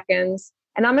few seconds.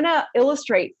 And I'm going to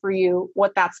illustrate for you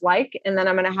what that's like. And then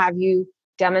I'm going to have you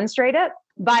demonstrate it.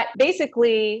 But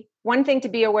basically, one thing to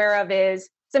be aware of is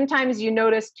sometimes you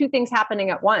notice 2 things happening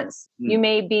at once. You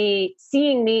may be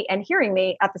seeing me and hearing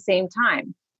me at the same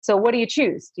time. So what do you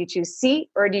choose? Do you choose see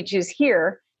or do you choose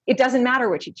hear? It doesn't matter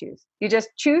what you choose. You just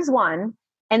choose one.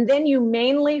 And then you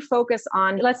mainly focus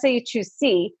on, let's say you choose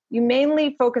see, you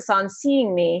mainly focus on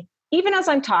seeing me. Even as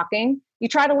I'm talking, you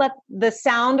try to let the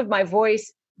sound of my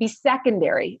voice be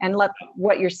secondary and let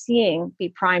what you're seeing be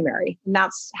primary. And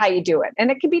that's how you do it.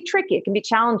 And it can be tricky. It can be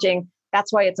challenging.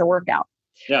 That's why it's a workout.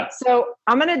 Yeah. So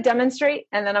I'm going to demonstrate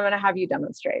and then I'm going to have you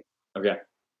demonstrate. Okay.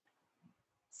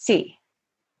 See,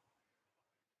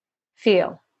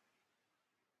 feel,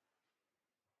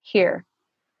 hear,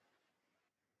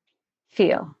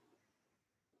 feel.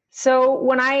 So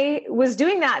when I was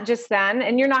doing that just then,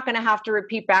 and you're not going to have to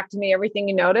repeat back to me everything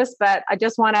you noticed, but I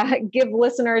just want to give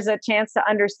listeners a chance to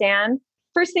understand.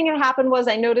 First thing that happened was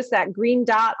I noticed that green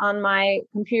dot on my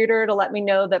computer to let me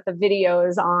know that the video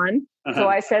is on. So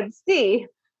I said, see.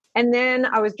 And then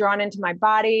I was drawn into my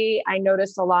body. I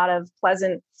noticed a lot of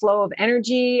pleasant flow of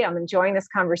energy. I'm enjoying this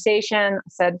conversation. I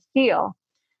said, feel.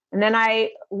 And then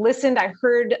I listened, I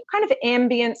heard kind of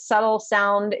ambient, subtle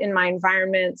sound in my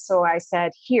environment. So I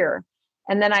said, hear.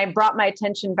 And then I brought my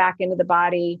attention back into the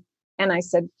body And I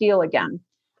said, feel again.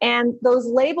 And those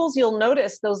labels, you'll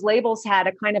notice those labels had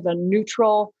a kind of a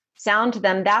neutral sound to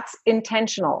them. That's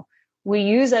intentional. We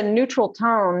use a neutral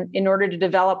tone in order to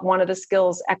develop one of the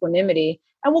skills, equanimity.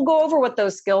 And we'll go over what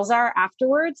those skills are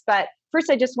afterwards. But first,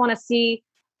 I just want to see,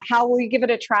 how will you give it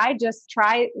a try? Just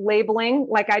try labeling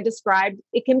like I described.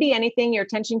 It can be anything. Your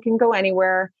attention can go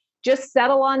anywhere. Just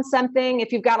settle on something.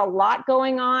 If you've got a lot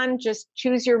going on, just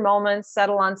choose your moments,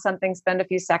 settle on something, spend a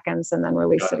few seconds, and then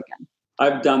release it again.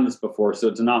 I've done this before, so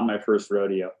it's not my first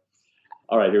rodeo.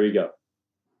 All right, here we go.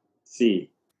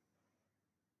 See.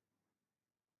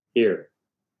 Here.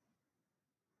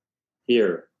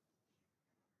 Here.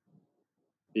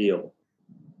 Feel.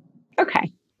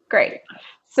 Okay, great.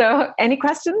 So any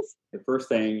questions? The first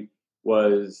thing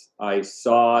was I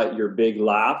saw your big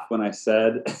laugh when I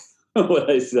said what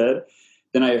I said.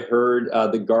 Then I heard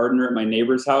the gardener at my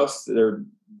neighbor's house. They're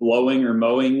blowing or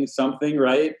mowing something,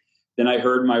 right? Then I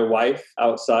heard my wife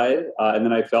outside, and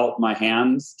then I felt my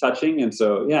hands touching. And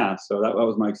so, that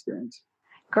was my experience.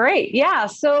 Great. Yeah.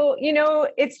 So,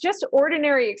 it's just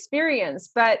ordinary experience,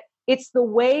 but it's the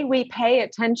way we pay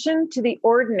attention to the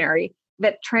ordinary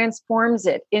that transforms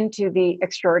it into the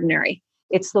extraordinary.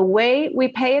 It's the way we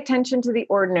pay attention to the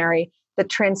ordinary that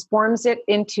transforms it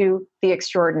into the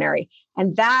extraordinary.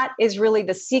 And that is really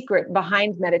the secret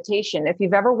behind meditation. If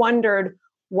you've ever wondered,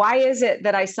 why is it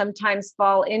that I sometimes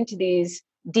fall into these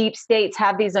deep states,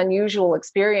 have these unusual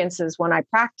experiences when I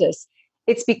practice?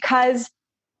 It's because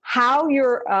how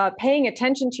you're paying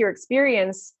attention to your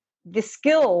experience, the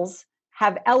skills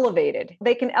have elevated.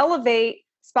 They can elevate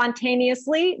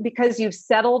spontaneously because you've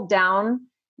settled down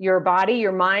your body,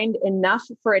 your mind enough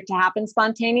for it to happen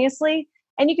spontaneously.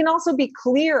 And you can also be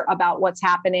clear about what's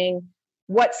happening,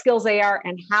 what skills they are,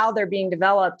 and how they're being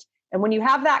developed. And when you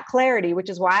have that clarity, which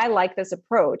is why I like this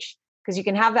approach, because you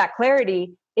can have that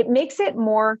clarity, it makes it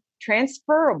more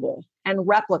transferable and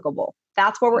replicable.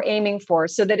 That's what we're aiming for,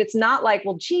 so that it's not like,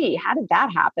 well, gee, how did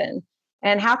that happen?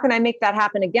 And how can I make that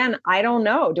happen again? I don't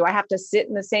know. Do I have to sit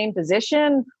in the same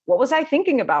position? What was I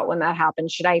thinking about when that happened?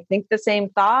 Should I think the same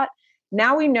thought?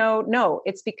 Now we know, no,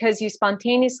 it's because you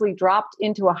spontaneously dropped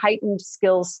into a heightened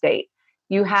skills state.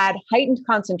 You had heightened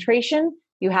concentration,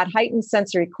 you had heightened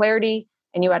sensory clarity,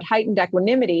 and you had heightened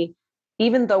equanimity.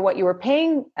 Even though what you were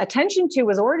paying attention to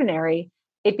was ordinary,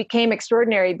 it became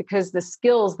extraordinary because the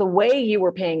skills, the way you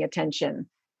were paying attention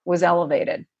was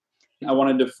elevated. I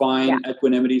want to define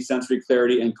equanimity, sensory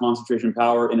clarity, and concentration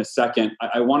power in a second.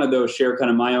 I wanted to share kind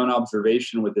of my own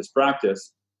observation with this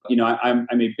practice. I'm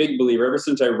a big believer. Ever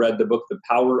since I read the book, The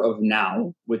Power of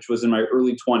Now, which was in my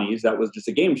early 20s, that was just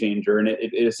a game changer. And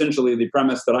it essentially, the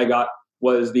premise that I got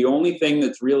was the only thing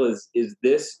that's real is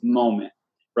this moment,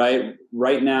 right?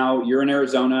 Right now, you're in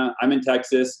Arizona, I'm in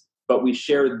Texas, but we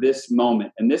share this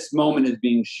moment. And this moment is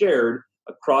being shared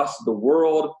across the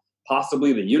world,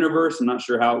 possibly the universe. I'm not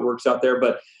sure how it works out there,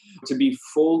 but to be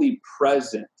fully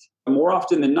present. More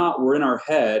often than not, we're in our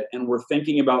head and we're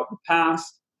thinking about the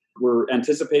past, we're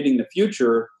anticipating the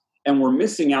future, and we're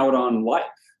missing out on life.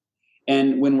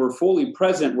 And when we're fully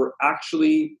present, we're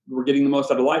getting the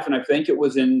most out of life. And I think it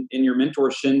was in your mentor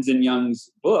Shinzen Young's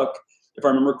book, if I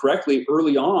remember correctly,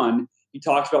 early on, he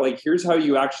talks about here's how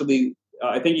you actually,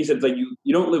 I think he said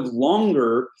you don't live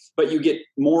longer, but you get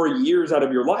more years out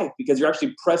of your life because you're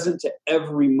actually present to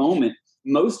every moment.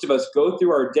 Most of us go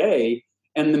through our day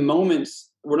and the moments,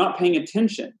 we're not paying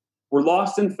attention. We're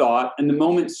lost in thought and the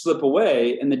moments slip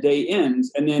away and the day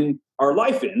ends and then our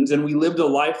life ends and we lived a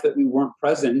life that we weren't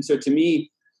present. And so to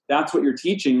me, that's what you're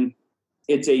teaching.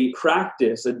 It's a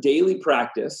practice, a daily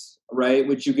practice, right?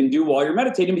 Which you can do while you're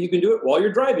meditating, but you can do it while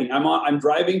you're driving. I'm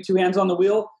driving, two hands on the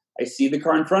wheel. I see the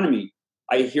car in front of me.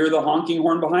 I hear the honking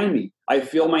horn behind me. I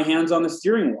feel my hands on the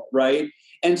steering wheel, right?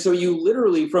 And so you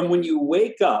literally, from when you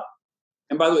wake up,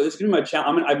 and by the way, this is going to be my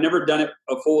challenge. I've never done it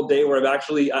a full day where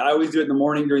I always do it in the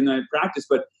morning during the night practice,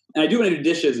 and I do when I do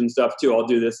dishes and stuff too. I'll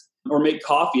do this or make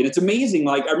coffee. And it's amazing.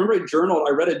 I remember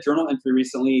I read a journal entry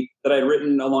recently that I'd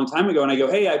written a long time ago. And I go,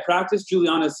 hey, I practiced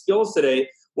Juliana's skills today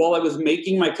while I was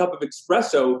making my cup of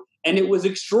espresso. And it was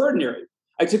extraordinary.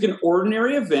 I took an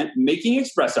ordinary event, making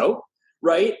espresso,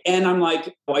 right? And I'm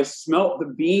I smelt the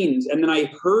beans and then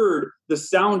I heard the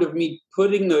sound of me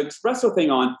putting the espresso thing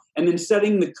on and then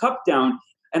setting the cup down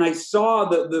and I saw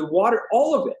the water,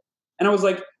 all of it. And I was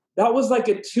that was a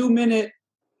 2-minute,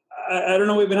 I don't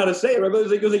know even how to say it, right? But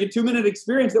it was a 2-minute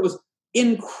experience that was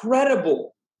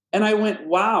incredible. And I went,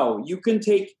 wow, you can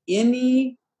take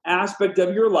any aspect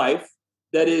of your life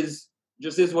that is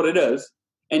what it is,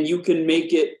 and you can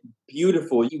make it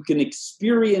beautiful. You can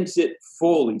experience it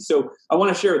fully. So I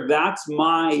want to share that's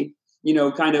my,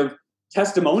 kind of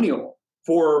testimonial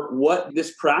for what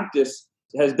this practice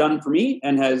has done for me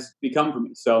and has become for me.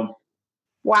 So,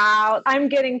 wow, I'm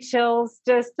getting chills.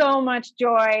 Just so much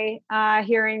joy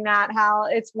hearing that, Hal.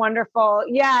 It's wonderful.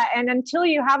 Yeah. And until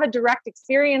you have a direct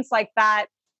experience like that,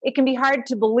 it can be hard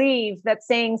to believe that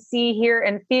saying see, hear,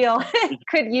 and feel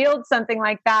could yield something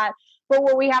like that. But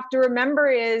what we have to remember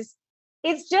is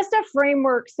it's just a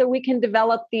framework so we can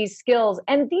develop these skills.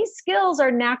 And these skills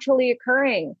are naturally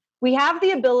occurring. We have the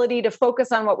ability to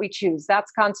focus on what we choose.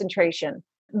 That's concentration.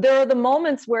 There are the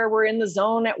moments where we're in the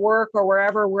zone at work or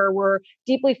wherever, where we're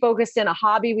deeply focused in a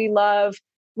hobby we love,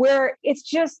 where it's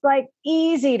just like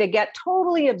easy to get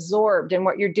totally absorbed in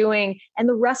what you're doing and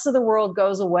the rest of the world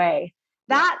goes away.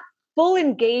 That full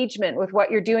engagement with what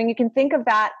you're doing, you can think of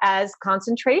that as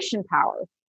concentration power.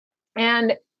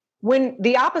 And when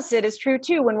the opposite is true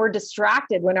too, when we're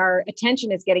distracted, when our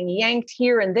attention is getting yanked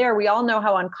here and there, we all know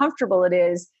how uncomfortable it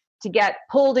is to get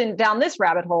pulled in down this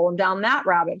rabbit hole and down that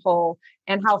rabbit hole,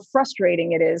 and how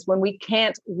frustrating it is when we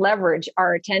can't leverage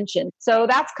our attention. So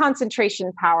that's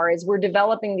concentration power, is we're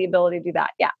developing the ability to do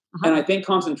that. Yeah. And I think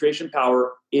concentration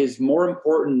power is more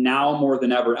important now more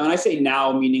than ever. And I say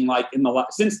now, meaning like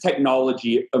since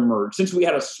technology emerged, since we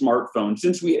had a smartphone,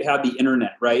 since we had the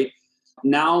internet, right?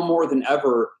 Now more than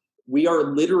ever, we are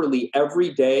literally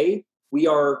every day, we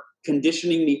are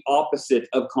conditioning the opposite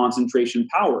of concentration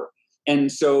power.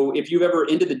 And so if you've ever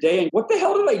ended the day and what the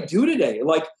hell did I do today?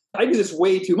 Like I do this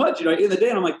way too much, in the day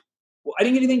and I'm like, well, I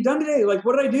didn't get anything done today. Like,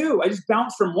 what did I do? I just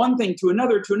bounced from one thing to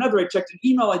another. I checked an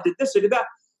email. I did this, I did that.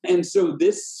 And so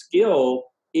this skill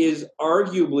is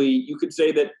arguably, you could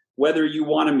say that whether you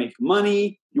want to make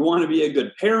money, you want to be a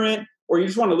good parent, or you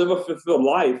just want to live a fulfilled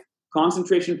life,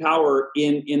 concentration power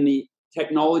in the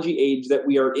technology age that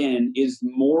we are in is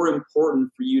more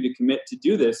important for you to commit to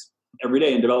do this every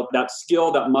day and develop that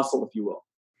skill, that muscle, if you will.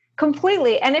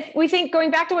 Completely. And if we think,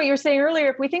 going back to what you were saying earlier,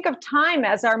 if we think of time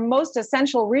as our most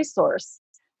essential resource,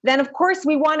 then of course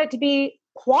we want it to be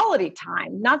quality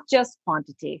time, not just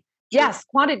quantity. Sure. Yes,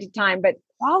 quantity time, but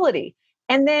quality.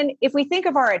 And then if we think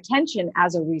of our attention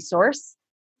as a resource,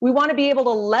 we want to be able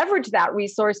to leverage that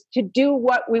resource to do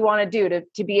what we want to do,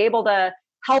 to be able to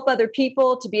help other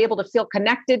people, to be able to feel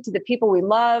connected to the people we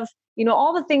love,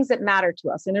 all the things that matter to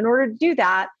us. And in order to do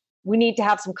that, we need to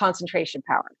have some concentration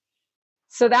power.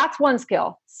 So that's one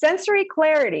skill. Sensory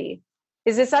clarity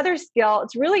is this other skill.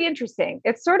 It's really interesting.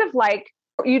 It's sort of like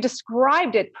you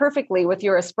described it perfectly with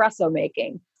your espresso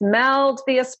making. Smelled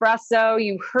the espresso,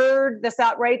 you heard this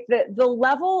outright, the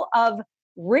level of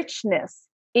richness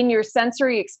in your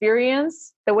sensory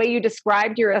experience, the way you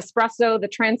described your espresso, the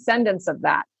transcendence of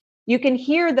that. You can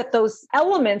hear that those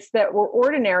elements that were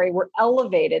ordinary were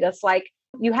elevated. It's like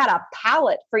you had a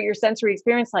palate for your sensory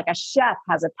experience, like a chef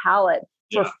has a palate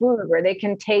for food where they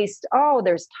can taste,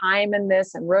 there's thyme in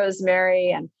this and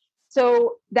rosemary. And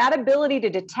so that ability to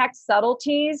detect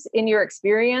subtleties in your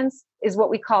experience is what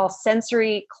we call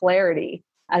sensory clarity.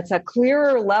 It's a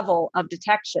clearer level of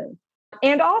detection.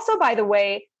 And also, by the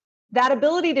way, that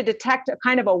ability to detect a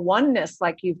kind of a oneness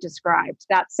like you've described,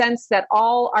 that sense that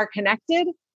all are connected,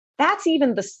 that's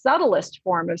even the subtlest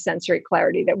form of sensory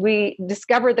clarity, that we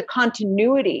discover the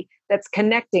continuity that's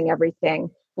connecting everything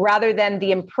rather than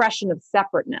the impression of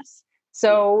separateness.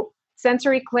 So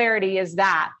sensory clarity is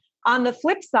that. On the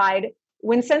flip side,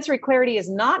 when sensory clarity is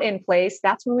not in place,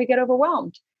 that's when we get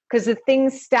overwhelmed because the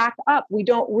things stack up. We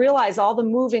don't realize all the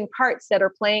moving parts that are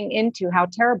playing into how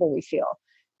terrible we feel.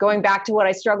 Going back to what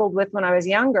I struggled with when I was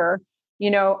younger,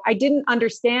 I didn't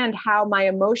understand how my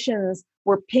emotions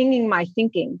were pinging my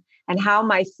thinking and how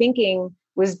my thinking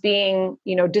was being,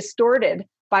 distorted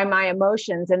by my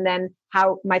emotions, and then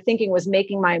how my thinking was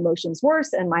making my emotions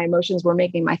worse and my emotions were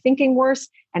making my thinking worse,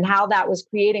 and how that was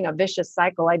creating a vicious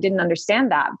cycle. I didn't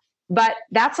understand that. But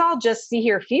that's all just see,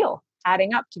 hear, feel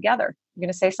adding up together. You're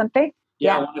going to say something?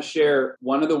 Yeah, I want to share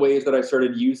one of the ways that I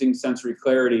started using sensory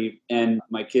clarity, and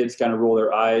my kids kind of roll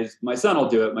their eyes. My son will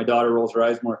do it. My daughter rolls her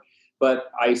eyes more. But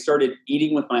I started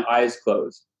eating with my eyes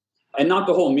closed. And not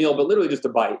the whole meal, but literally just a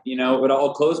bite, but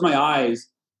I'll close my eyes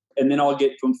and then I'll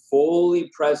get fully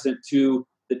present to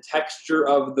the texture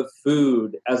of the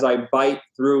food as I bite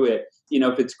through it.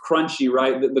 If it's crunchy,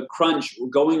 right? The crunch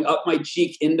going up my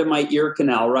cheek into my ear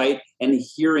canal, right? And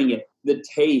hearing it, the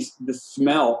taste, the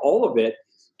smell, all of it.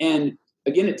 And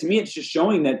again, to me, it's just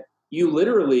showing that you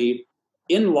literally,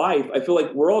 in life, I feel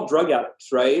like we're all drug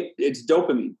addicts, right? It's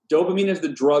dopamine. Dopamine is the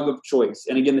drug of choice.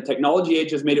 And again, the technology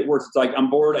age has made it worse. It's like, I'm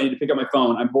bored. I need to pick up my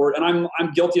phone. I'm bored. And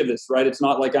I'm guilty of this, right? It's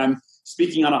not like I'm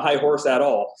speaking on a high horse at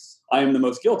all. I am the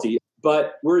most guilty.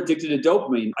 But we're addicted to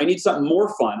dopamine. I need something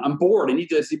more fun. I'm bored. I need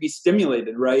to be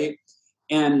stimulated, right?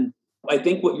 And I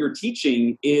think what you're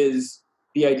teaching is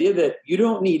the idea that you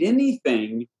don't need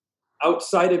anything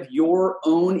outside of your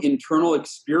own internal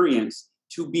experience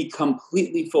to be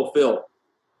completely fulfilled.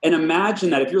 And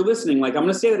imagine that if you're listening, like I'm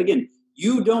going to say that again,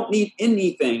 you don't need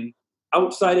anything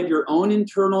outside of your own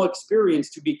internal experience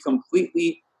to be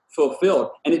completely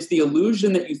fulfilled. And it's the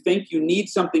illusion that you think you need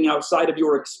something outside of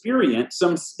your experience,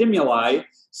 some stimuli,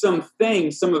 some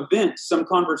thing, some event, some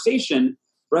conversation,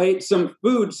 right? Some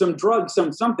food, some drug,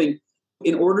 some something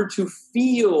in order to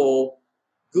feel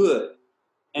good.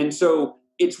 And so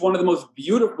it's one of the most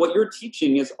beautiful, what you're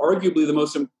teaching is arguably the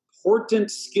most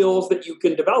important skills that you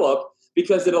can develop,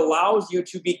 because it allows you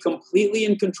to be completely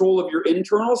in control of your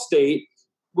internal state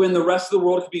when the rest of the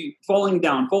world could be falling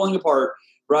down, falling apart,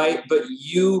 right? But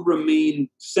you remain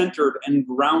centered and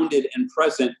grounded and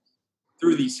present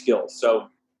through these skills. So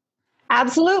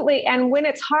absolutely. And when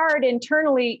it's hard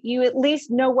internally, you at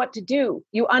least know what to do.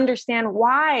 You understand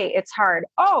why it's hard.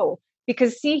 Oh,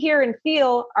 because see, hear, and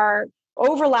feel are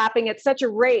overlapping at such a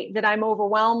rate that I'm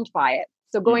overwhelmed by it.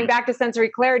 So going back to sensory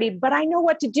clarity, but I know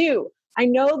what to do. I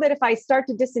know that if I start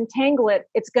to disentangle it,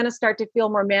 it's going to start to feel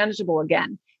more manageable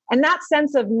again. And that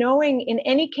sense of knowing in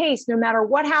any case, no matter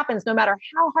what happens, no matter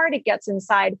how hard it gets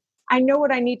inside, I know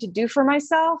what I need to do for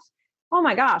myself. Oh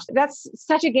my gosh, that's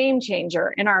such a game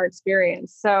changer in our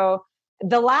experience. So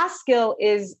the last skill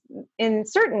is, in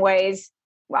certain ways,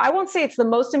 I won't say it's the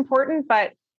most important,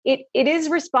 but it is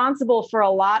responsible for a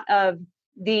lot of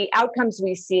the outcomes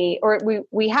we see, or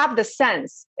we have the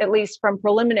sense, at least from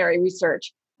preliminary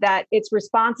research, that it's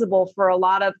responsible for a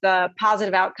lot of the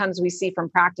positive outcomes we see from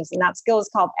practice. And that skill is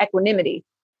called equanimity.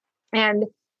 And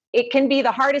it can be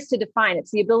the hardest to define.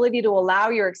 It's the ability to allow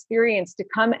your experience to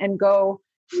come and go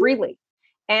freely.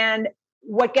 And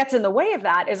what gets in the way of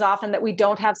that is often that we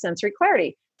don't have sensory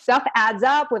clarity. Stuff adds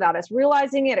up without us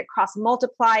realizing it. It cross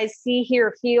multiplies, see,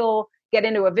 hear, feel, get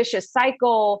into a vicious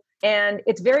cycle. And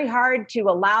it's very hard to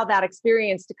allow that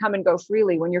experience to come and go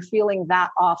freely when you're feeling that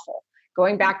awful.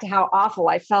 Going back to how awful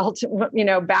I felt,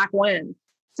 back when.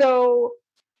 So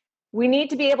we need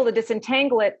to be able to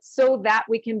disentangle it so that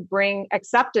we can bring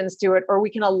acceptance to it, or we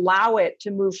can allow it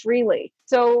to move freely.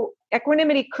 So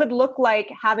equanimity could look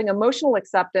like having emotional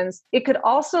acceptance. It could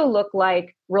also look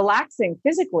like relaxing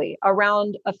physically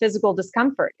around a physical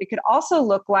discomfort. It could also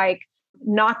look like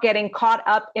not getting caught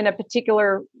up in a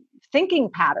particular thinking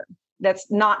pattern that's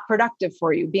not productive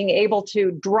for you, being able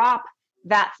to drop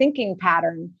that thinking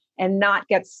pattern and not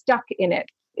get stuck in it.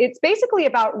 It's basically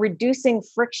about reducing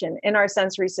friction in our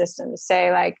sensory system.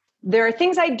 Say, like, there are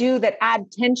things I do that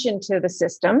add tension to the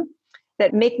system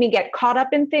that make me get caught up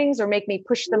in things or make me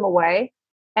push them away.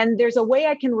 And there's a way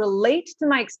I can relate to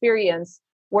my experience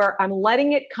where I'm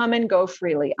letting it come and go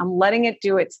freely. I'm letting it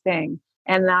do its thing.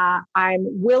 And I'm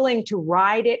willing to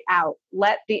ride it out,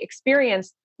 let the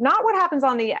experience, not what happens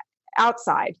on the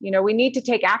outside. We need to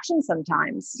take action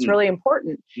sometimes. It's really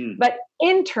important. But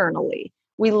internally,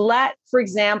 we let, for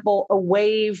example, a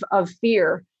wave of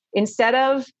fear, instead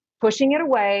of pushing it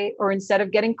away or instead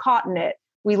of getting caught in it,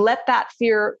 we let that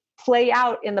fear play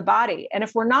out in the body. And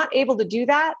if we're not able to do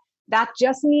that, that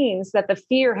just means that the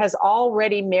fear has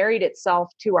already married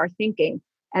itself to our thinking.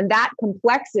 And that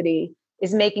complexity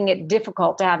is making it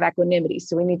difficult to have equanimity.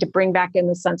 So we need to bring back in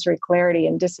the sensory clarity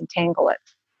and disentangle it.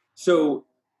 So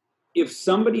if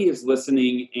somebody is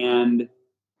listening, and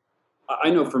I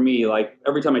know for me, like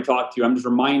every time I talk to you, I'm just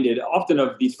reminded often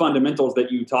of these fundamentals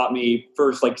that you taught me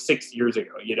first, like 6 years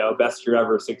ago, best year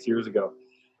ever 6 years ago.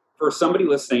 For somebody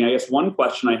listening, I guess one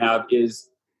question I have is,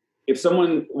 if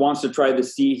someone wants to try the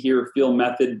see, hear, feel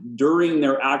method during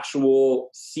their actual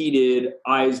seated,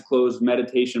 eyes closed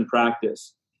meditation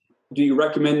practice, do you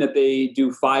recommend that they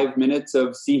do 5 minutes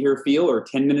of see, hear, feel, or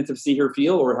 10 minutes of see, hear,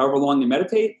 feel, or however long they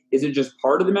meditate? Is it just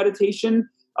part of the meditation?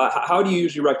 How do you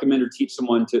usually recommend or teach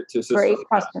someone to Great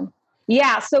question.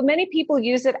 Yeah, so many people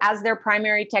use it as their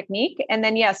primary technique. And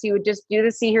then, yes, you would just do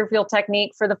the see, hear, feel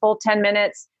technique for the full 10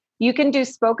 minutes. You can do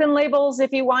spoken labels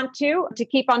if you want to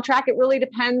keep on track. It really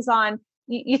depends on,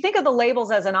 you think of the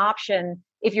labels as an option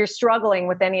if you're struggling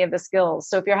with any of the skills.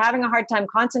 So if you're having a hard time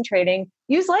concentrating,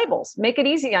 use labels, make it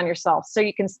easy on yourself so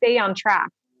you can stay on track.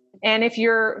 And if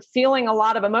you're feeling a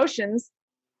lot of emotions,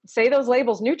 say those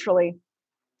labels neutrally.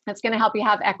 That's going to help you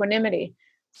have equanimity.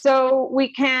 So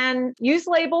we can use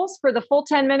labels for the full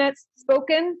 10 minutes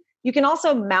spoken. You can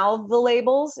also mouth the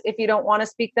labels if you don't want to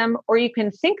speak them, or you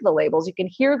can think the labels. You can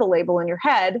hear the label in your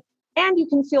head, and you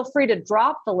can feel free to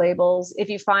drop the labels if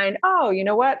you find, oh, you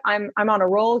know what, I'm on a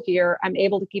roll here. I'm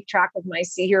able to keep track of my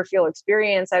see, hear, feel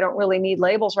experience. I don't really need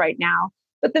labels right now.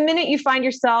 But the minute you find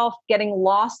yourself getting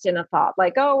lost in a thought,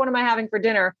 like, oh, what am I having for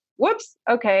dinner? Whoops.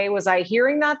 Okay. Was I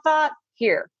hearing that thought?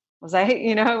 Here. Was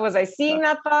I seeing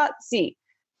that thought? See.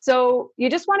 So you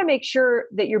just want to make sure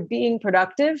that you're being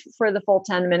productive for the full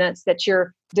 10 minutes, that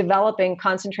you're developing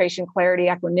concentration, clarity,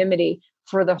 equanimity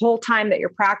for the whole time that you're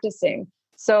practicing.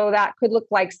 So that could look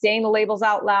like saying the labels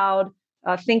out loud,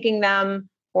 thinking them,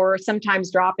 or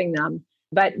sometimes dropping them.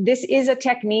 But this is a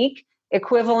technique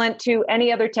equivalent to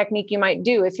any other technique you might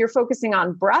do. If you're focusing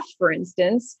on breath, for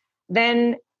instance,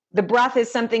 then the breath is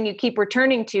something you keep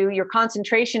returning to. Your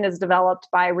concentration is developed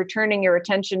by returning your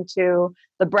attention to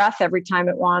the breath every time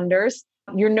it wanders.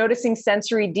 You're noticing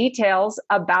sensory details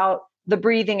about the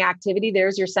breathing activity.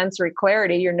 There's your sensory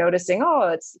clarity. You're noticing, oh,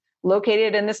 it's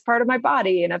located in this part of my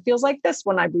body, and it feels like this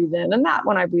when I breathe in and that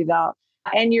when I breathe out.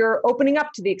 And you're opening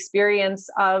up to the experience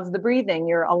of the breathing.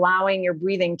 You're allowing your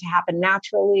breathing to happen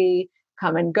naturally,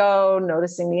 come and go,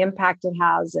 noticing the impact it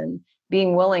has, and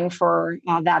being willing for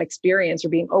that experience, or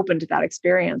being open to that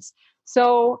experience.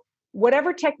 So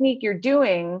whatever technique you're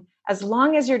doing, as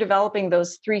long as you're developing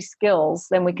those 3 skills,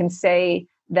 then we can say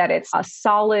that it's a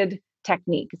solid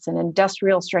technique. It's an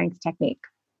industrial strength technique.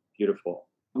 Beautiful.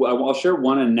 Well, I'll share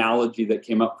one analogy that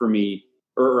came up for me,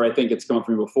 or I think it's come up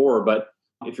for me before, but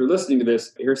if you're listening to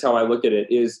this, here's how I look at it: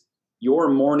 is your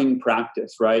morning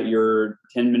practice, right? Your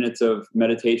 10 minutes of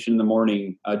meditation in the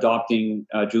morning, adopting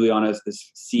Juliana's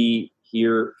this see,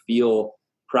 hear, feel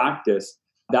practice.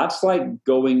 That's like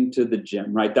going to the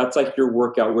gym, right? That's like your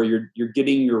workout where you're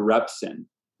getting your reps in.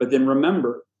 But then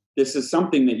remember, this is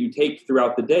something that you take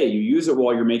throughout the day. You use it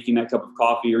while you're making that cup of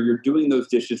coffee, or you're doing those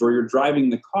dishes, or you're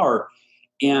driving the car.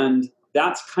 And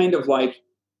that's kind of like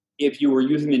if you were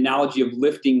using the analogy of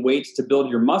lifting weights to build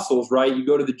your muscles, right? You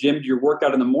go to the gym, do your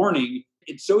workout in the morning.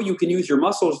 It's so you can use your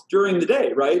muscles during the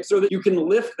day, right? So that you can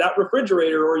lift that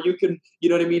refrigerator, or you can, you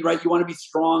know what I mean, right? You want to be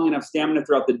strong and have stamina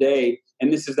throughout the day.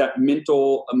 And this is that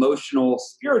mental, emotional,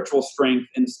 spiritual strength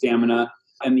and stamina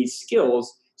and these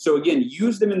skills. So again,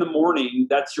 use them in the morning.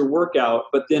 That's your workout,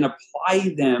 but then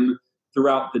apply them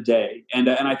throughout the day. And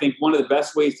I think one of the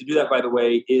best ways to do that, by the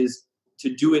way, is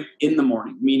to do it in the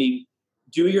morning, meaning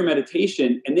do your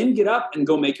meditation and then get up and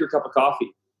go make your cup of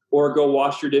coffee, or go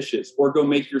wash your dishes, or go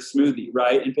make your smoothie,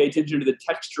 right? And pay attention to the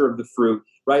texture of the fruit,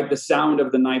 right? The sound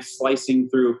of the knife slicing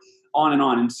through, on and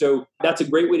on. And so that's a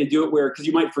great way to do it, where, because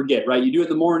you might forget, right? You do it in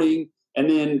the morning, and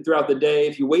then throughout the day,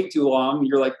 if you wait too long,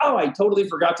 you're like, oh, I totally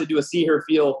forgot to do a see, hear,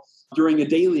 feel during a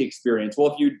daily experience.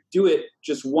 Well, if you do it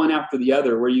just one after the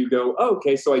other, where you go, oh,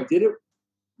 okay, so I did it,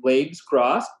 legs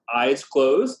crossed, eyes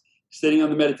closed, sitting on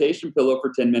the meditation pillow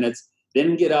for 10 minutes,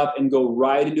 then get up and go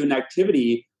right into an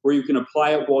activity where you can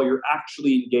apply it while you're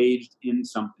actually engaged in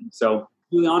something. So,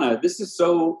 Juliana, this is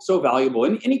so valuable.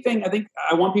 And anything, I think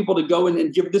I want people to go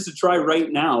and give this a try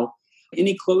right now.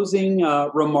 Any closing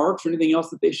remarks or anything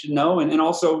else that they should know? And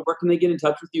also, where can they get in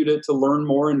touch with you to learn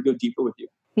more and go deeper with you?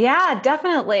 Yeah,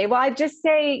 definitely. Well, I'd just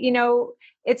say,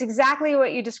 it's exactly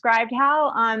what you described,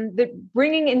 Hal. The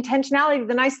bringing intentionality.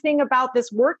 The nice thing about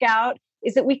this workout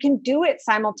is that we can do it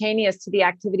simultaneous to the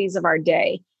activities of our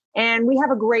day. And we have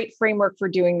a great framework for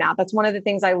doing that. That's one of the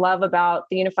things I love about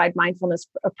the unified mindfulness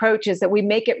approach, is that we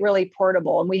make it really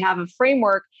portable. And we have a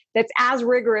framework that's as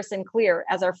rigorous and clear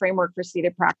as our framework for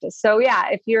seated practice. So yeah,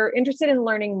 if you're interested in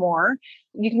learning more,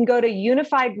 you can go to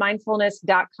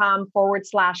unifiedmindfulness.com/core,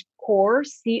 CORE.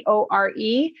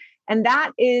 And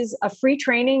that is a free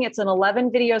training. It's an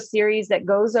 11 video series that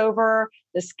goes over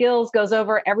the skills, goes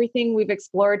over everything we've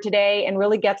explored today, and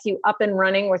really gets you up and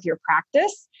running with your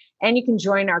practice. And you can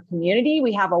join our community.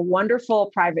 We have a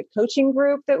wonderful private coaching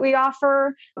group that we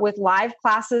offer with live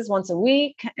classes once a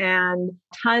week, and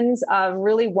tons of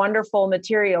really wonderful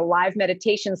material, live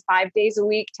meditations 5 days a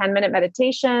week, 10-minute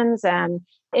meditations, and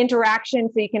interaction.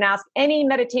 So you can ask any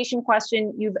meditation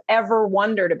question you've ever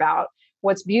wondered about.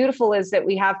 What's beautiful is that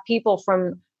we have people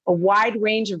from a wide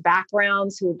range of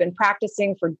backgrounds who have been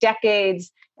practicing for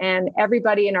decades, and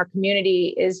everybody in our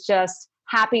community is just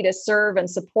happy to serve and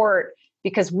support,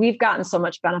 because we've gotten so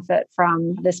much benefit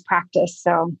from this practice.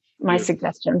 So my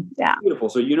suggestion, yeah. Beautiful.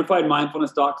 So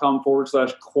unifiedmindfulness.com/core,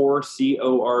 CORE,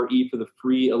 for the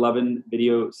free 11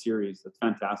 video series. That's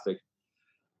fantastic.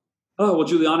 Oh, well,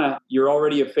 Juliana, you're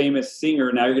already a famous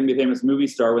singer. Now you're going to be a famous movie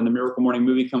star when the Miracle Morning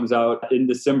movie comes out in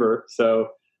December. So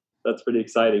that's pretty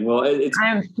exciting. Well,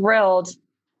 I'm thrilled.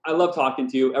 I love talking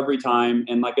to you every time.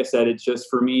 And like I said, it's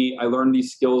just, for me, I learned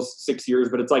these skills 6 years,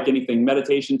 but it's like anything.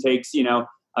 Meditation takes,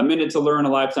 a minute to learn, a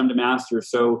lifetime to master.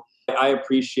 So I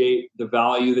appreciate the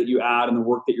value that you add and the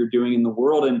work that you're doing in the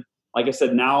world. And like I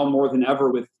said, now more than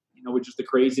ever with just the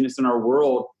craziness in our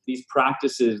world, these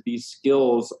practices, these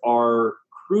skills are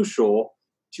crucial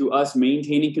to us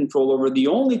maintaining control over the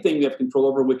only thing we have control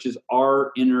over, which is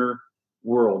our inner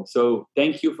world. So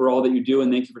thank you for all that you do,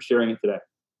 and thank you for sharing it today.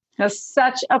 It's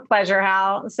such a pleasure,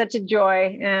 Hal. Such a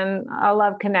joy. And I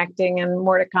love connecting, and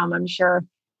more to come, I'm sure.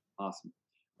 Awesome.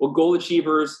 Well, goal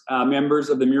achievers, members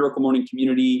of the Miracle Morning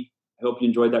community, I hope you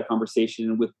enjoyed that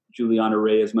conversation with Juliana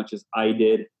Ray as much as I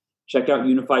did. Check out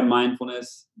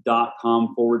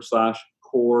unifiedmindfulness.com/core,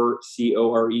 CORE,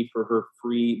 for her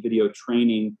free video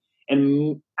training.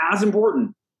 And as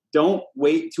important, don't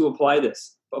wait to apply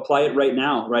this. Apply it right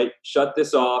now, right? Shut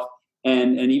this off.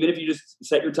 And even if you just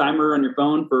set your timer on your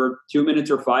phone for 2 minutes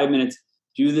or 5 minutes,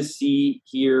 do the see,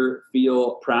 hear,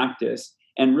 feel practice.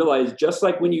 And realize, just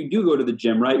like when you do go to the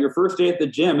gym, right? Your first day at the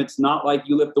gym, it's not like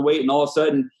you lift the weight and all of a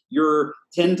sudden you're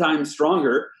 10 times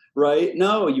stronger, right?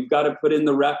 No, you've got to put in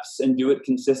the reps and do it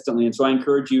consistently. And so I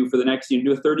encourage you for the next,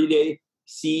 do a 30-day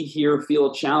see, hear,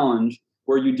 feel challenge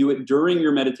where you do it during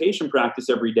your meditation practice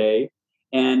every day.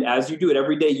 And as you do it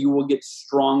every day, you will get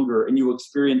stronger and you will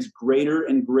experience greater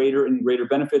and greater and greater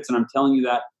benefits. And I'm telling you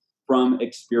that from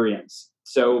experience.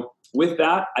 So with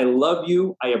that, I love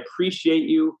you. I appreciate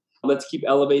you. Let's keep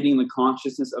elevating the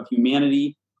consciousness of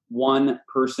humanity, one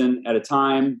person at a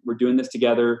time. We're doing this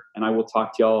together, and I will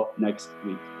talk to y'all next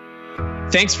week.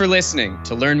 Thanks for listening.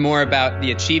 To learn more about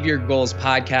the Achieve Your Goals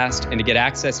podcast and to get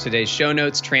access to today's show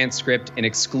notes, transcript, and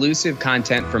exclusive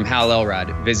content from Hal Elrod,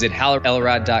 visit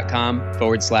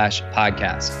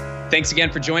halelrod.com/podcast. Thanks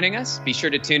again for joining us. Be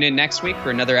sure to tune in next week for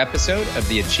another episode of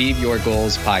the Achieve Your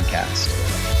Goals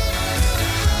podcast.